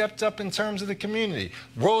he stepped up in terms of the community.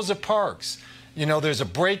 Rosa Parks, you know, there's a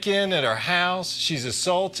break-in at her house, she's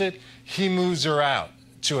assaulted, he moves her out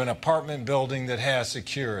to an apartment building that has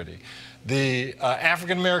security. The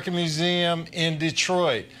African American Museum in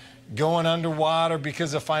Detroit going underwater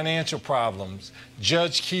because of financial problems.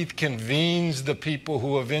 Judge Keith convenes the people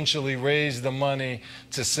who eventually raise the money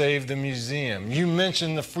to save the museum. You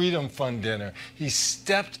mentioned the Freedom Fund dinner. He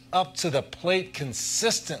stepped up to the plate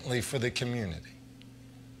consistently for the community.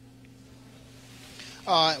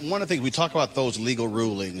 One of the things we talk about, those legal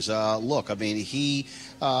rulings. Look, I mean,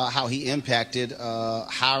 how he impacted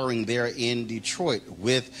hiring there in Detroit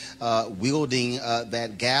with wielding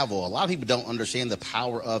that gavel. A lot of people don't understand the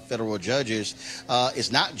power of federal judges.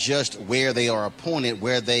 It's not just where they are appointed,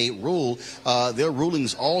 where they rule. Their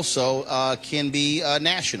rulings also can be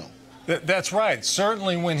national. That's right.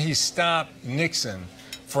 Certainly when he stopped Nixon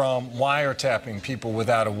from wiretapping people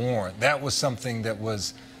without a warrant, that was something that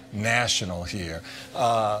was national here.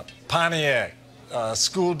 Pontiac,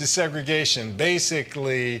 school desegregation.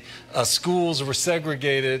 Basically, schools were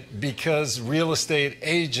segregated because real estate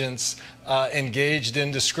agents engaged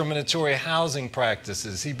in discriminatory housing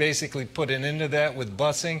practices. He basically put an end to that with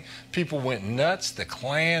busing. People went nuts. The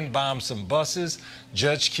Klan bombed some buses.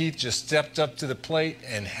 Judge Keith just stepped up to the plate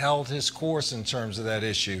and held his course in terms of that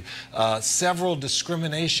issue. Several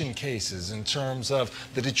discrimination cases in terms of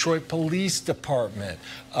the Detroit Police Department,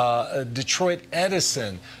 Detroit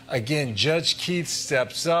Edison. Again, Judge Keith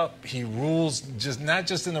steps up. He rules not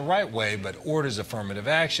just in the right way, but orders affirmative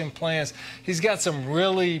action plans. He's got some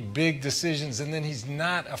really big decisions, and then he's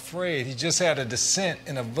not afraid. He just had a dissent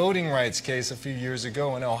in a voting rights case a few years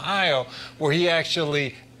ago in Ohio, where he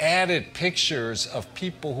actually added pictures of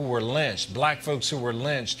people who were lynched, black folks who were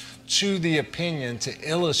lynched, to the opinion to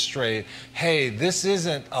illustrate, hey, this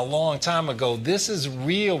isn't a long time ago. This is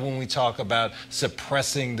real when we talk about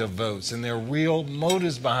suppressing the votes, and there are real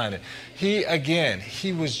motives behind it.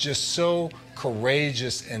 He was just so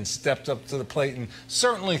courageous and stepped up to the plate, and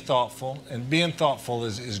certainly thoughtful, and being thoughtful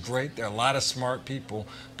is great. There are a lot of smart people,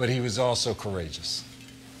 but he was also courageous.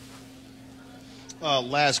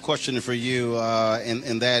 Last question for you,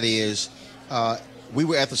 and that is, we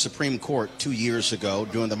were at the Supreme Court 2 years ago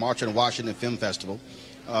during the March on Washington Film Festival,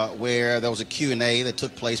 where there was a Q&A that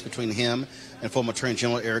took place between him and former Attorney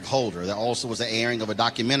General Eric Holder. There also was the airing of a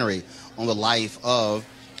documentary on the life of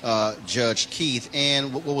Judge Keith.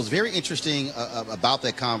 And what was very interesting about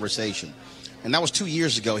that conversation, and that was 2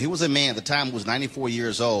 years ago, he was a man at the time who was 94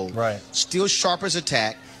 years old, right, still sharp as a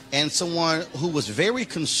tack, and someone who was very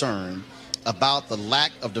concerned about the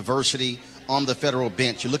lack of diversity on the federal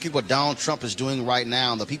bench. You look at what Donald Trump is doing right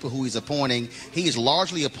now, and the people who he's appointing. He is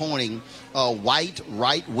largely appointing white,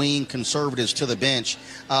 right-wing conservatives to the bench.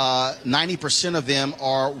 90% of them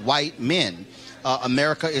are white men.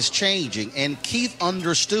 America is changing, and Keith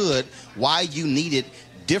understood why you needed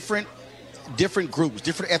different groups,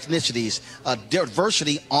 different ethnicities,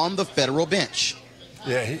 diversity on the federal bench.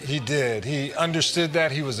 Yeah, he did. He understood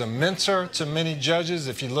that. He was a mentor to many judges.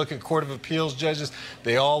 If you look at Court of Appeals judges,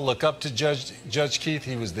 they all look up to Judge Keith.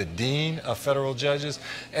 He was the dean of federal judges.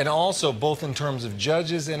 And also, both in terms of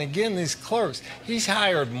judges and, again, these clerks, he's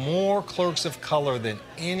hired more clerks of color than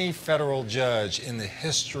any federal judge in the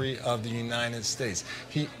history of the United States.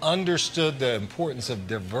 He understood the importance of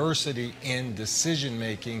diversity in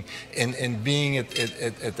decision-making and being at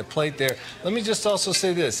the plate there. Let me just also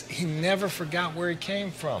say this. He never forgot where he came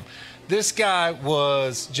from. This guy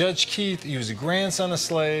was Judge Keith. He was a grandson of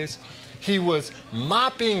slaves. He was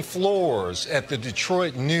mopping floors at the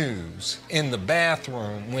Detroit News in the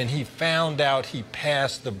bathroom when he found out he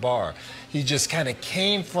passed the bar. He just kind of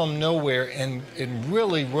came from nowhere and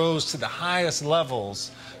really rose to the highest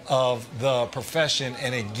levels of the profession.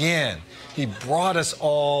 And again, he brought us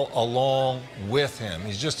all along with him.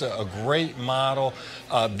 He's just a great model.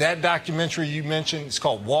 That documentary you mentioned, it's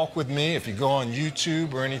called Walk With Me. If you go on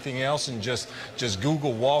YouTube or anything else and just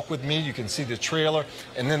Google Walk With Me, you can see the trailer.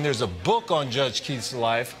 And then there's a book on Judge Keith's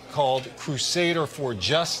life called Crusader for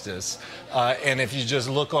Justice. And if you just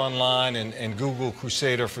look online and Google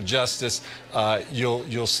Crusader for Justice,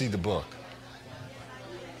 you'll see the book.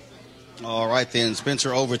 All right, then.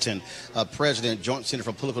 Spencer Overton, President, Joint Center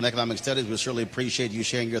for Political and Economic Studies. We certainly appreciate you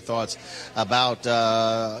sharing your thoughts about,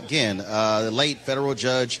 again, the late federal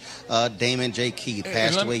judge Damon J. Keith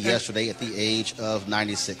passed away yesterday at the age of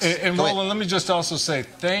 96. And Roland, let me just also say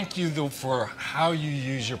thank you for how you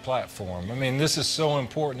use your platform. I mean, this is so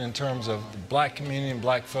important in terms of the black community and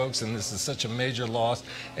black folks, and this is such a major loss.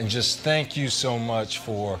 And just thank you so much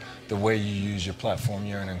for the way you use your platform.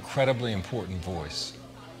 You're an incredibly important voice.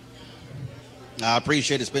 I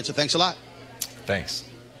appreciate it, Spencer. Thanks a lot. Thanks.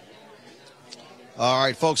 All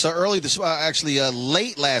right, folks. Early this,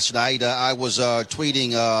 late last night, I was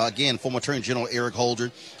tweeting again. Former Attorney General Eric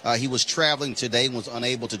Holder. He was traveling today and was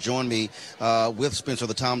unable to join me with Spencer,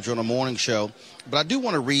 the Tom Joyner Morning Show. But I do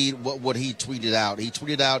want to read what he tweeted out. He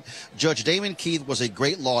tweeted out, "Judge Damon Keith was a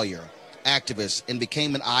great lawyer, activist, and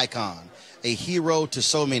became an icon, a hero to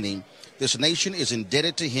so many. This nation is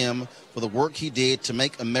indebted to him for the work he did to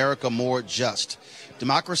make America more just.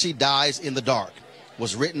 Democracy dies in the dark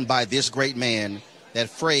was written by this great man.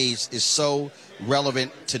 That phrase is so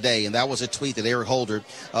relevant today." And that was a tweet that Eric Holder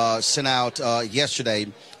sent out yesterday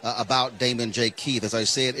about Damon J. Keith. As I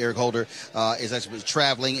said, Eric Holder is actually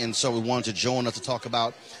traveling, and so we wanted to join us to talk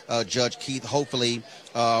about Judge Keith. Hopefully,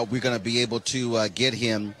 we're going to be able to get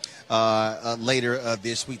him later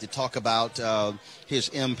this week to talk about his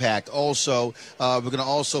impact. Also, we're going to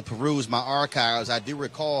also peruse my archives. I do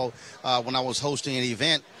recall when I was hosting an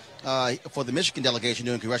event for the Michigan delegation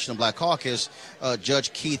during Congressional Black Caucus,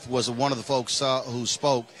 Judge Keith was one of the folks who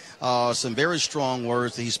spoke some very strong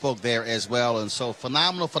words that he spoke there as well. And so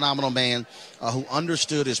phenomenal man who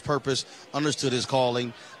understood his purpose, understood his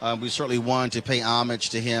calling. We certainly wanted to pay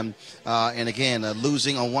homage to him. And again,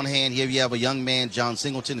 losing on one hand, here you have a young man, John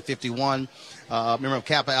Singleton, 51. Member of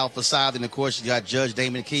Kappa Alpha Psi, and of course you got Judge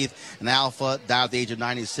Damon Keith, an Alpha, died at the age of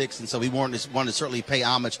 96, and so we wanted to certainly pay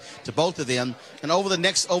homage to both of them. And over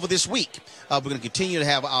this week, we're going to continue to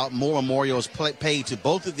have more memorials paid to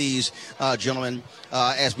both of these gentlemen,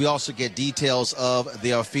 as we also get details of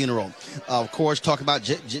their funeral. Of course, talking about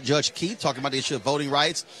Judge Keith, talking about the issue of voting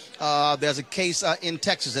rights. There's a case in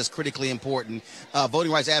Texas that's critically important.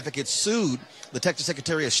 Voting rights advocates sued the Texas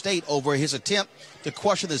Secretary of State over his attempt to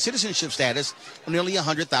question the citizenship status of nearly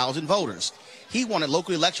 100,000 voters. He wanted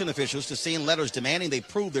local election officials to send letters demanding they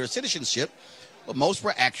prove their citizenship, but most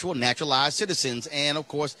were actual naturalized citizens and, of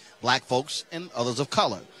course, black folks and others of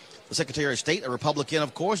color. The Secretary of State, a Republican,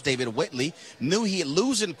 of course, David Whitley, knew he'd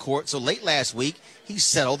lose in court, so late last week, he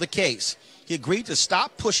settled the case. He agreed to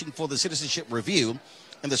stop pushing for the citizenship review,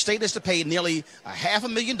 and the state is to pay nearly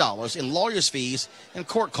 $500,000 in lawyers' fees and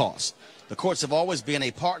court costs. The courts have always been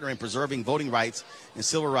a partner in preserving voting rights and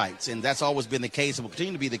civil rights, and that's always been the case and will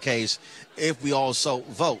continue to be the case if we also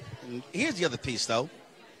vote. And here's the other piece, though.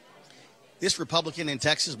 This Republican in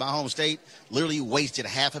Texas, my home state, literally wasted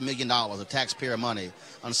 $500,000 of taxpayer money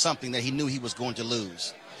on something that he knew he was going to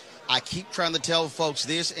lose. I keep trying to tell folks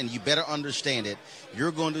this, and you better understand it.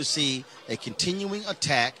 You're going to see a continuing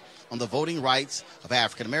attack on the voting rights of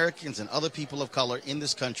African Americans and other people of color in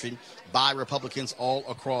this country by Republicans all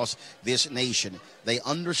across this nation. They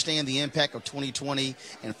understand the impact of 2020,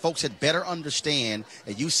 and folks had better understand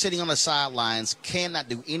that you sitting on the sidelines cannot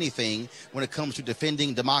do anything when it comes to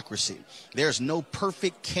defending democracy. There's no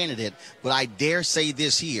perfect candidate, but I dare say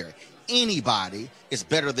this here. anybody is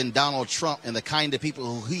better than Donald Trump and the kind of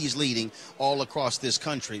people who he's leading all across this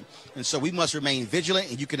country. And so we must remain vigilant,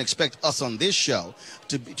 and you can expect us on this show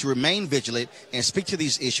to remain vigilant and speak to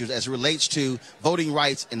these issues as it relates to voting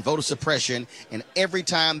rights and voter suppression. And every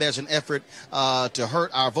time there's an effort to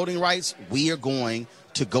hurt our voting rights, we are going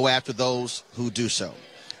to go after those who do so.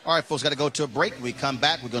 All right, folks, got to go to a break. When we come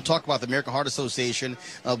back, we're going to talk about the American Heart Association,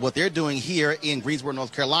 what they're doing here in Greensboro,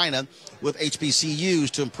 North Carolina with HBCUs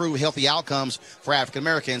to improve healthy outcomes for African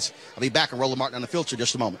Americans. I'll be back on Roland Martin on the Filter in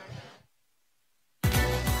just a moment.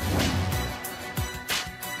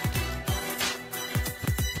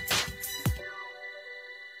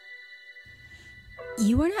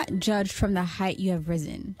 You are not judged from the height you have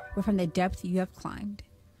risen, but from the depth you have climbed.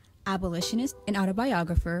 Abolitionist and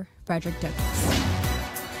autobiographer Frederick Douglass.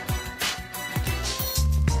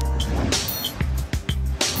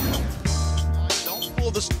 Don't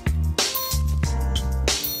pull this.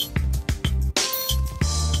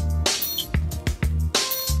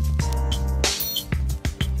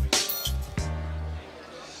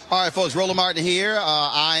 All right, folks, Roland Martin here.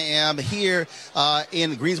 I am here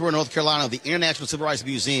in Greensboro, North Carolina, the International Civil Rights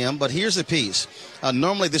Museum. But here's the piece.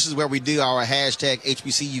 Normally, this is where we do our hashtag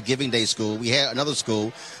HBCU Giving Day School. We had another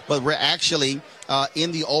school, but we're actually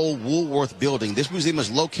in the old Woolworth building. This museum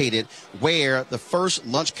is located where the first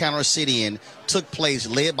lunch counter sit-in took place,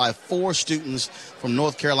 led by 4 students from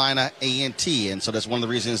North Carolina A&T. And so that's one of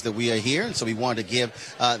the reasons that we are here. And so we wanted to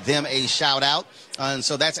give them a shout out. And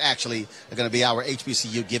so that's actually going to be our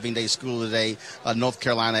HBCU Giving Day School today, North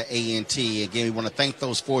Carolina A&T. Again, we want to thank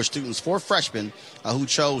those 4 students, 4 freshmen who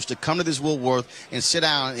chose to come to this Woolworth and sit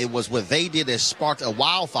down. It was what they did that sparked a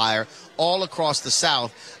wildfire all across the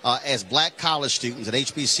South as black college students at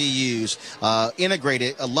HBCUs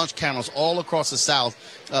integrated lunch counters all across the South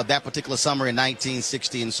that particular summer in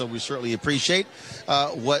 1960. And so we certainly appreciate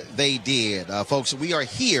what they did. Folks, we are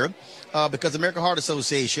here because the American Heart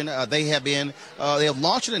Association, they have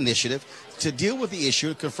launched an initiative to deal with the issue,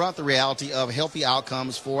 to confront the reality of healthy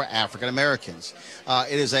outcomes for African Americans.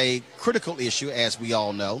 It is a critical issue, as we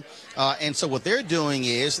all know. And so what they're doing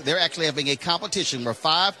is they're actually having a competition where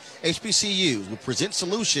 5 HBCUs will present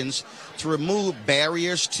solutions to remove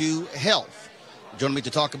barriers to health. Joining me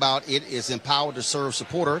to talk about it is Empowered to Serve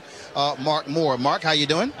supporter Mark Moore. Mark, how you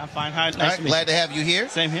doing? I'm fine. Hi, nice All right, to meet glad you. to have you here.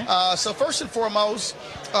 Same here. So first and foremost,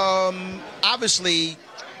 obviously,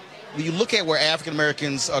 when you look at where African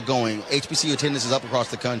Americans are going, HBCU attendance is up across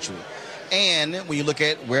the country. And when you look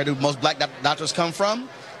at where do most black doctors come from,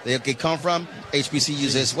 they come from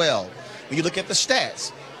HBCUs as well. When you look at the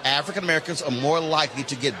stats, African Americans are more likely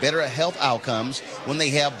to get better health outcomes when they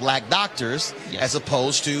have black doctors as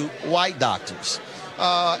opposed to white doctors.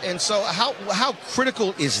 And so how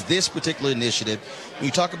critical is this particular initiative when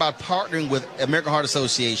you talk about partnering with American Heart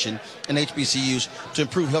Association and HBCUs to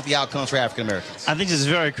improve healthy outcomes for African Americans? I think this is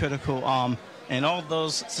very critical. And all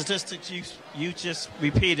those statistics you just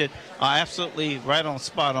repeated are absolutely right on,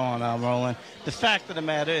 spot on, Roland. The fact of the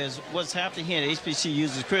matter is what's happening here at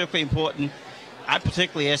HBCUs is critically important. I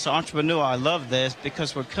particularly, as an entrepreneur, I love this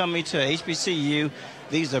because we're coming to HBCU.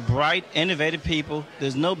 These are bright, innovative people.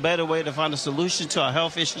 There's no better way to find a solution to our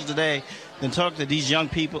health issues today than talk to these young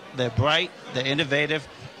people. They're bright, they're innovative,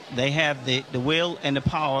 they have the will and the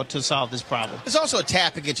power to solve this problem. It's also a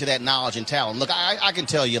tapping into that knowledge and talent. Look, I can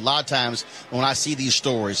tell you a lot of times when I see these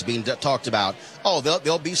stories being talked about, oh,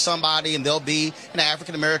 there'll be somebody and they'll be an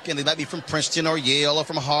African-American. They might be from Princeton or Yale or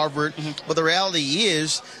from Harvard. But the reality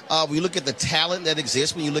is when you look at the talent that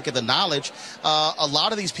exists, when you look at the knowledge, a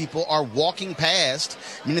lot of these people are walking past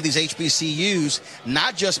many of these HBCUs,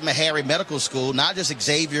 not just Meharry Medical School, not just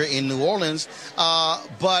Xavier in New Orleans,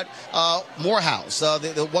 but Morehouse.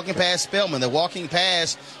 They're walking past Spelman. They're walking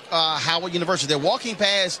past Howard University. They're walking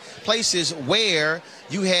past places where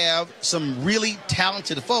you have some really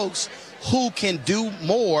talented folks who can do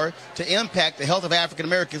more to impact the health of African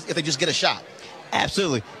Americans if they just get a shot.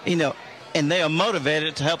 Absolutely. You know, and they are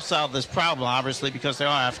motivated to help solve this problem, obviously, because they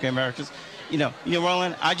are African Americans. You know,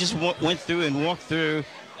 Roland, I just went through and walked through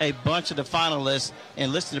a bunch of the finalists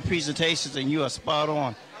and listened to presentations, and you are spot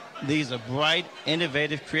on. These are bright,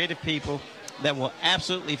 innovative, creative people that will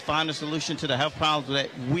absolutely find a solution to the health problems that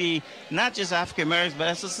we, not just African Americans, but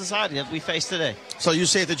as a society that we face today. So you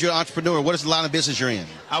say that you're an entrepreneur. What is the line of business you're in?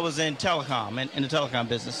 I was in telecom, in the telecom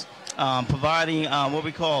business, providing what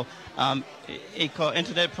we call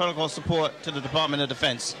internet protocol support to the Department of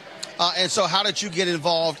Defense. And so how did you get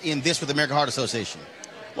involved in this with the American Heart Association?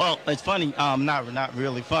 Well, it's funny, not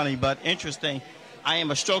really funny, but interesting. I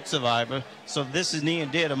am a stroke survivor, so this is near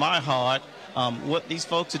and dear to my heart. What these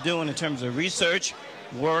folks are doing in terms of research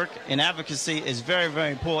work and advocacy is very,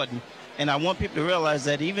 very important. And I want people to realize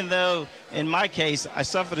that even though, in my case, I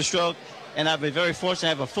suffered a stroke and I've been very fortunate to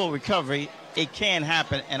have a full recovery, it can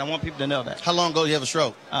happen, and I want people to know that. How long ago did you have a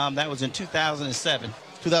stroke? That was in 2007.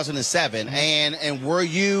 2007. And were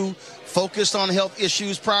you focused on health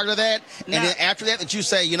issues prior to that? No. And then after that, did you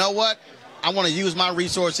say, you know what? I want to use my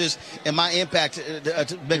resources and my impact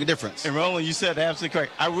to make a difference. And Roland, you said absolutely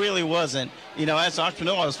correct. I really wasn't. You know, as an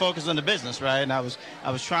entrepreneur, I was focused on the business, right? And I was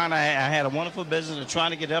trying to, I had a wonderful business and trying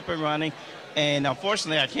to get up and running. And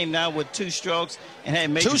unfortunately, I came down with 2 strokes and had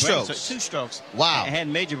major 2 strokes. 2 strokes. Wow. I had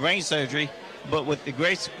major brain surgery, but with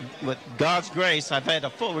God's grace, I've had a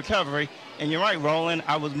full recovery. And you're right, Roland.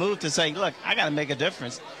 I was moved to say, look, I got to make a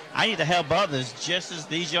difference. I need to help others, just as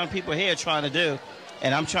these young people here are trying to do.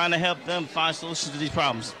 And I'm trying to help them find solutions to these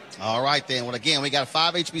problems. All right, then. Well, again, we got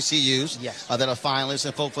 5 HBCUs that are finalists.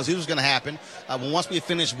 And folks, here's what's going to happen. Once we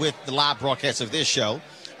finish with the live broadcast of this show,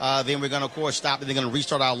 then we're going to, of course, stop and they're going to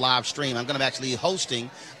restart our live stream. I'm going to be actually hosting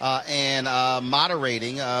and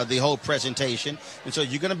moderating the whole presentation. And so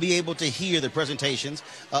you're going to be able to hear the presentations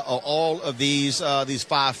of all of these 5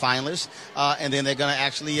 finalists. And then they're going to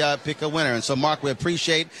actually pick a winner. And so, Mark, we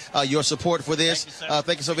appreciate your support for this.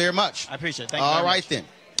 Thank you so very much. I appreciate it. Thank you all very right, much. then.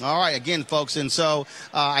 All right, again, folks, and so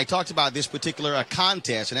I talked about this particular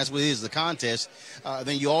contest, and that's what it is, the contest.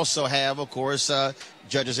 Then you also have, of course,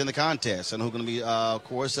 judges in the contest, and who are going to be, of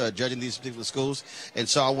course, judging these particular schools. And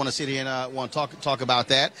so I want to sit here and want to talk about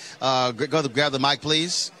that. Grab the mic,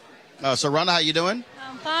 please. So, Rhonda, how you doing?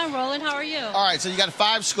 I'm fine, Roland. How are you? All right, so you got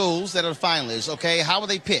 5 schools that are finalists. Okay, how were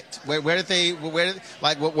they picked? Where were there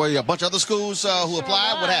a bunch of other schools who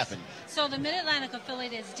applied? What happened? So the Mid-Atlantic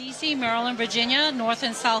affiliate is D.C., Maryland, Virginia, North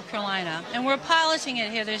and South Carolina, and we're piloting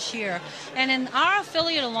it here this year. And in our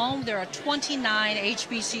affiliate alone, there are 29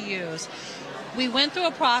 HBCUs. We went through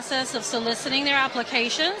a process of soliciting their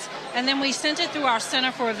applications, and then we sent it through our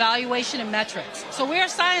Center for Evaluation and Metrics. So we're a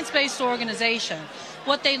science-based organization.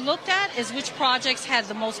 What they looked at is which projects had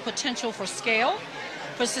the most potential for scale,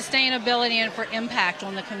 for sustainability, and for impact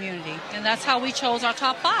on the community. And that's how we chose our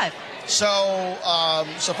top 5. So,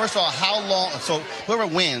 first of all, how long? So, whoever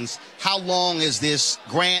wins, how long is this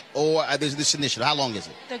grant or this initiative? How long is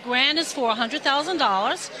it? The grant is for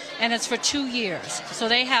 $100,000, and it's for 2 years. So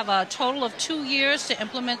they have a total of 2 years to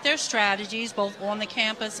implement their strategies, both on the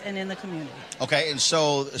campus and in the community. Okay, and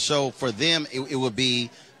so for them, it would be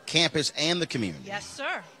campus and the community. Yes,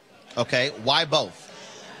 sir. Okay, why both?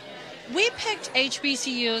 We picked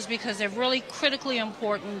HBCUs because they're really critically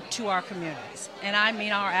important to our communities, and I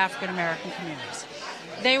mean our African-American communities.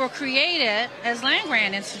 They were created as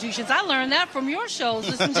land-grant institutions. I learned that from your shows,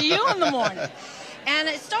 listening to you in the morning. And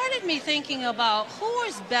it started me thinking about who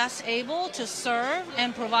is best able to serve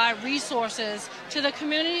and provide resources to the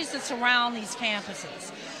communities that surround these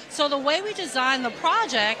campuses. So the way we designed the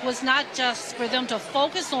project was not just for them to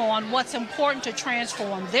focus on what's important to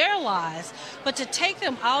transform their lives, but to take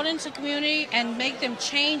them out into the community and make them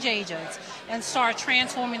change agents and start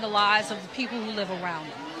transforming the lives of the people who live around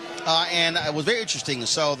them. And it was very interesting.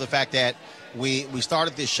 So the fact that we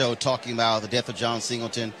started this show talking about the death of John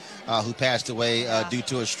Singleton, who passed away due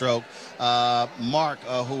to a stroke. Mark,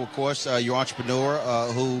 who, of course, your entrepreneur,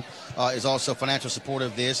 who is also financial supporter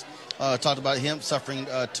of this, talked about him suffering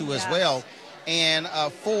too as well. And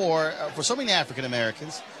for so many African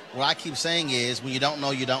Americans, what I keep saying is, when you don't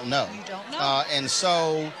know, you don't know. You don't know. And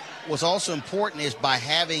so what's also important is by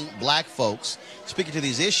having black folks speaking to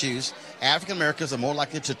these issues, African Americans are more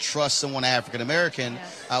likely to trust someone African American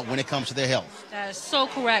when it comes to their health. That is so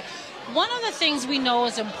correct. One of the things we know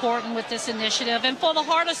is important with this initiative, and for the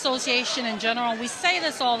Heart Association in general, we say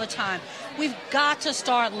this all the time, we've got to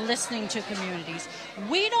start listening to communities.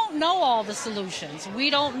 We don't know all the solutions. We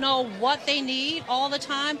don't know what they need all the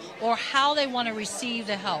time or how they want to receive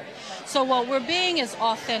the help. So what we're being is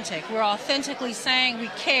authentic. We're authentically saying we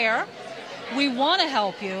care, we want to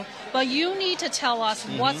help you, but you need to tell us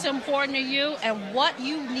what's important to you and what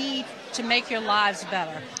you need to make your lives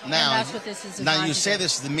better. Now, and that's what this is designed now you to say do.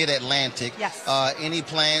 this is the Mid-Atlantic. Yes. Any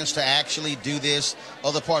plans to actually do this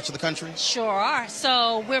other parts of the country? Sure are.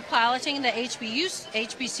 So we're piloting the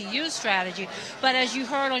HBCU strategy. But as you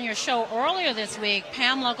heard on your show earlier this week,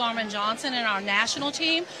 Pamela Garman-Johnson and our national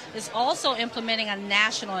team is also implementing a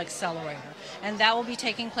national accelerator. And that will be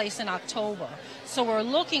taking place in October. So we're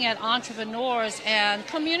looking at entrepreneurs and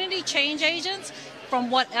community change agents from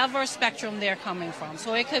whatever spectrum they're coming from.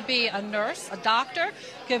 So it could be a nurse, a doctor,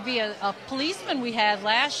 could be a policeman we had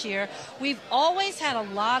last year. We've always had a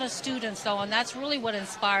lot of students, though, and that's really what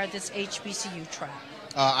inspired this HBCU track.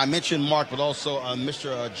 I mentioned Mark, but also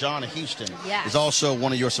Mr. John Houston is also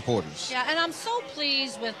one of your supporters. Yeah, and I'm so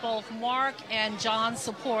pleased with both Mark and John's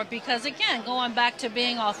support because, again, going back to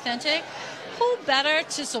being authentic, who better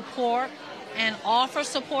to support and offer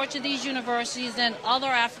support to these universities than other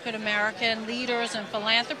African-American leaders and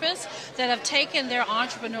philanthropists that have taken their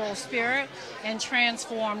entrepreneurial spirit and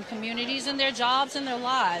transformed communities and their jobs and their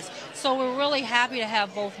lives. So we're really happy to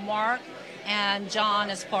have both Mark and John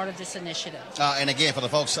as part of this initiative. And again, for the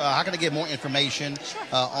folks, how can I get more information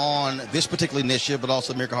on this particular initiative, but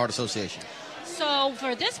also the American Heart Association? So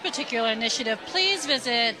for this particular initiative, please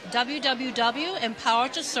visit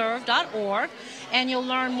www.empoweredtoserve.org, and you'll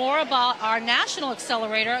learn more about our national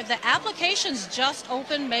accelerator. The applications just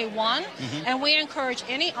opened May 1, and we encourage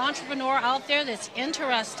any entrepreneur out there that's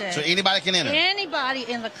interested. So anybody can enter?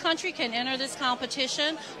 Anybody in the country can enter this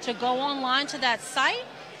competition to go online to that site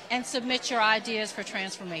and submit your ideas for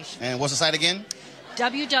transformation. And what's the site again?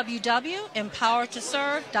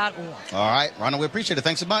 www.empoweredtoserve.org. All right, Ronald, we appreciate it.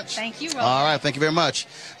 Thanks so much. Thank you, Roland. All right, thank you very much.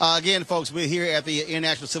 Again, folks, we're here at the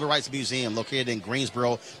International Civil Rights Museum located in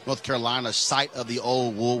Greensboro, North Carolina, site of the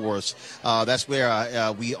old Woolworths. That's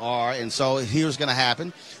where we are. And so here's going to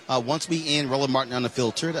happen. Once we end Roland Martin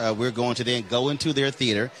Unfiltered, we're going to then go into their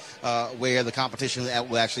theater where the competition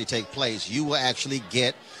will actually take place. You will actually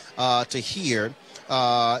get to hear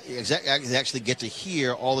actually get to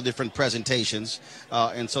hear all the different presentations,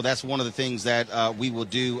 and so that's one of the things that we will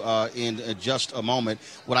do in just a moment.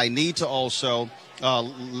 What I need to also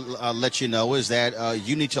let you know is that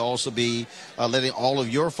you need to also be letting all of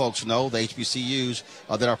your folks know, the HBCUs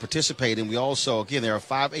that are participating. We also, again, there are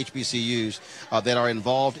 5 HBCUs that are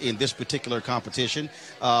involved in this particular competition.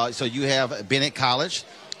 So you have Bennett College,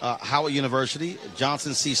 Howard University,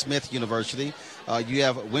 Johnson C. Smith University, you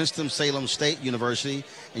have Winston-Salem State University,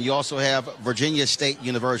 and you also have Virginia State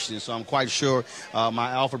University. So I'm quite sure my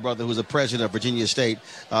alpha brother, who's the president of Virginia State,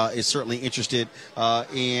 is certainly interested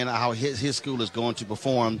in how his school is going to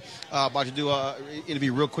perform. About to do an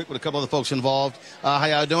interview real quick with a couple of the folks involved. How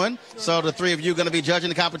y'all doing? So the 3 of you going to be judging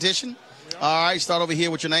the competition? All right, start over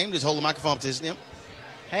here with your name. Just hold the microphone up to his name.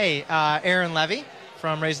 Hey, Aaron Levy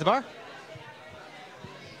from Raise the Bar.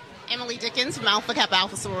 Emily Dickens from Alpha Kappa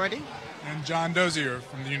Alpha Sorority. And John Dozier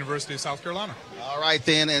from the University of South Carolina. All right,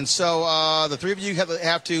 then. And so the 3 of you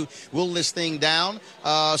have to will this thing down.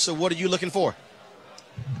 So what are you looking for?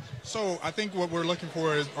 So I think what we're looking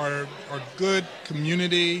for are good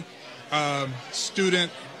community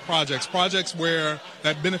student projects where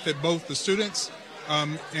that benefit both the students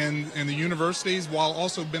and the universities while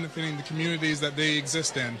also benefiting the communities that they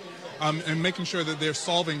exist in. And making sure that they're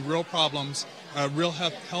solving real problems, real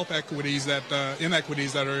health inequities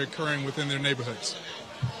that are occurring within their neighborhoods.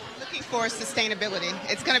 Looking for sustainability.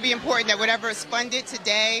 It's going to be important that whatever is funded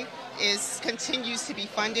today continues to be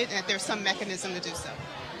funded, and that there's some mechanism to do so.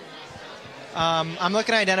 I'm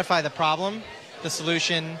looking to identify the problem, the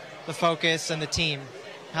solution, the focus, and the team.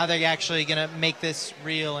 How they're actually going to make this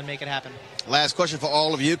real and make it happen. Last question for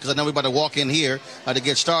all of you, because I know we're about to walk in here to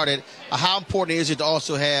get started. How important is it to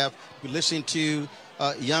also have listening to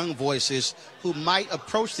young voices who might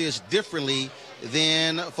approach this differently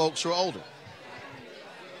than folks who are older?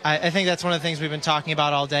 I think that's one of the things we've been talking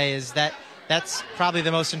about all day, is that's probably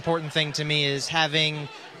the most important thing to me, is having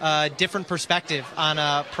a different perspective on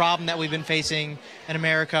a problem that we've been facing in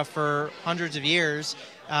America for hundreds of years.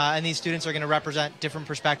 And these students are going to represent different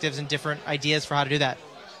perspectives and different ideas for how to do that.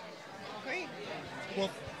 Well,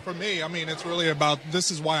 for me, I mean, it's really about,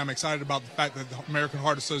 this is why I'm excited about the fact that the American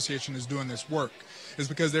Heart Association is doing this work, is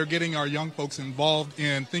because they're getting our young folks involved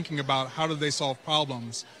in thinking about how do they solve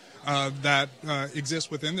problems that exist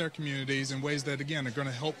within their communities in ways that, again, are going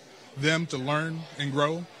to help them to learn and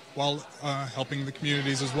grow while helping the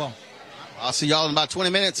communities as well. I'll see y'all in about 20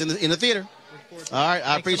 minutes in the theater. All right,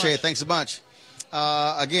 I appreciate it. Thanks so much.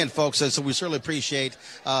 Again, folks, so we certainly appreciate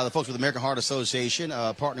the folks with the American Heart Association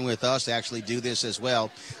partnering with us to actually do this as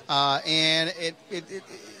well. And it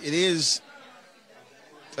is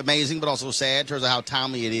amazing, but also sad in terms of how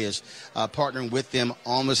timely it is partnering with them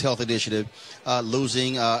on this health initiative,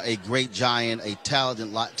 losing a great giant, a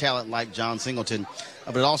talent like John Singleton.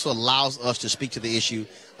 But it also allows us to speak to the issue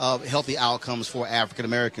of healthy outcomes for African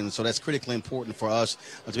Americans. So that's critically important for us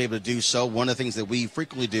to be able to do so. One of the things that we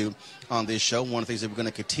frequently do on this show, one of the things that we're going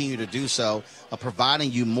to continue to do so,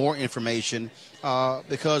 providing you more information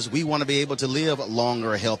because we want to be able to live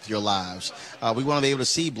longer, healthier lives. We want to be able to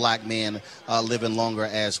see black men living longer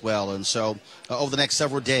as well. And so over the next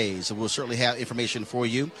several days, we'll certainly have information for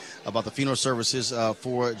you about the funeral services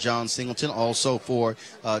for John Singleton, also for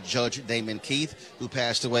Judge Damon Keith, who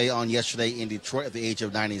passed away on yesterday in Detroit at the age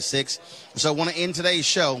of 96. So I want to end today's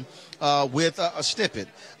show with a snippet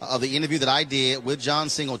of the interview that I did with John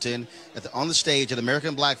Singleton on the stage at the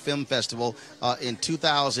American Black Film Festival in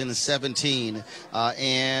 2017.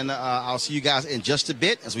 And I'll see you guys in just a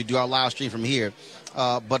bit as we do our live stream from here.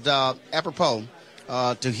 But apropos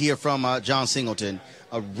to hear from John Singleton,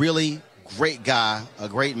 a really great guy, a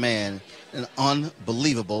great man, an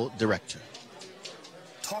unbelievable director.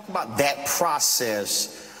 Talk about that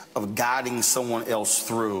process of guiding someone else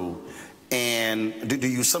through. And do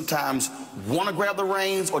you sometimes want to grab the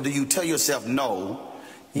reins, or do you tell yourself, no,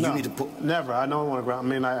 you need to put... Never. I don't want to grab. I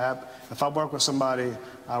mean, if I work with somebody,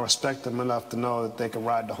 I respect them enough to know that they can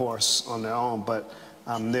ride the horse on their own, but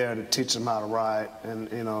I'm there to teach them how to ride and,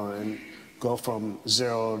 you know, and go from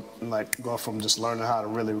zero, like go from just learning how to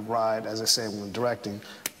really ride, as I say when directing,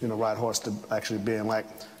 you know, ride horse, to actually being like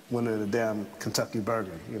winning the damn Kentucky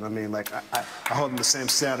Burger. You know what I mean? Like I hold them the same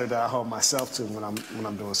standard that I hold myself to when I'm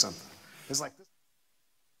doing something. It's like this.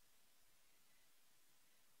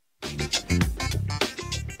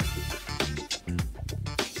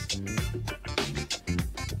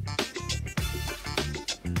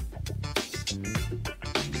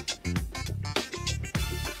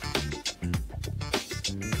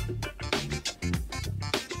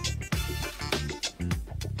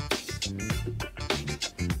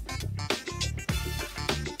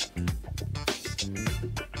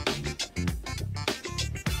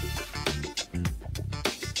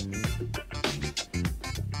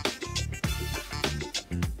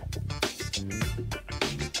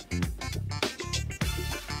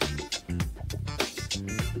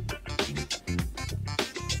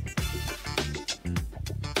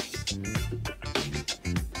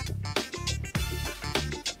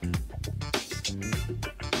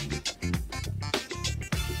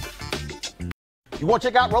 You want to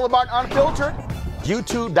check out Roland Martin Unfiltered?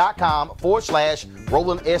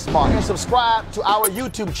 YouTube.com/Roland S. Martin. And subscribe to our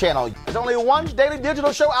YouTube channel. There's only one daily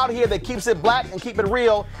digital show out here that keeps it black and keep it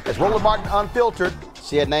real. It's Roland Martin Unfiltered.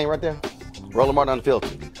 See that name right there? Roland Martin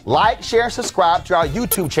Unfiltered. Like, share, and subscribe to our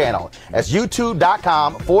YouTube channel. That's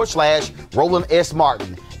YouTube.com/Roland S.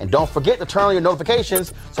 Martin. And don't forget to turn on your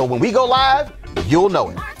notifications so when we go live, you'll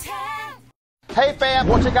know it. Hey fam,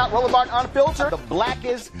 want to check out Roland Martin Unfiltered, the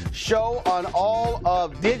blackest show on all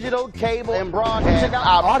of digital, cable, and broadcast. Check out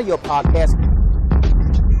our audio podcast.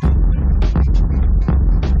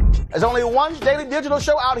 There's only one daily digital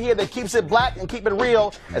show out here that keeps it black and keep it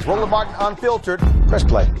real. It's Roland Martin Unfiltered. Press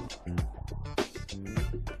play.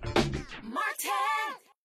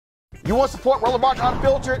 You want to support Roland Martin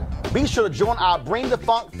Unfiltered? Be sure to join our Bring the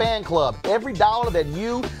Funk fan club. Every dollar that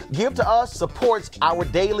you give to us supports our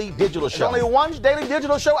daily digital show. There's only one daily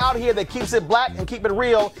digital show out here that keeps it black and keep it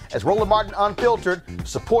real. It's Roland Martin Unfiltered.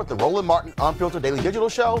 Support the Roland Martin Unfiltered daily digital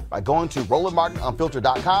show by going to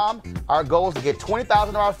RolandMartinUnfiltered.com. Our goal is to get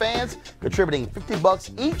 20,000 of our fans contributing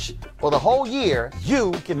 $50 each for the whole year.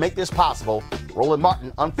 You can make this possible.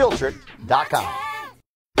 RolandMartinUnfiltered.com.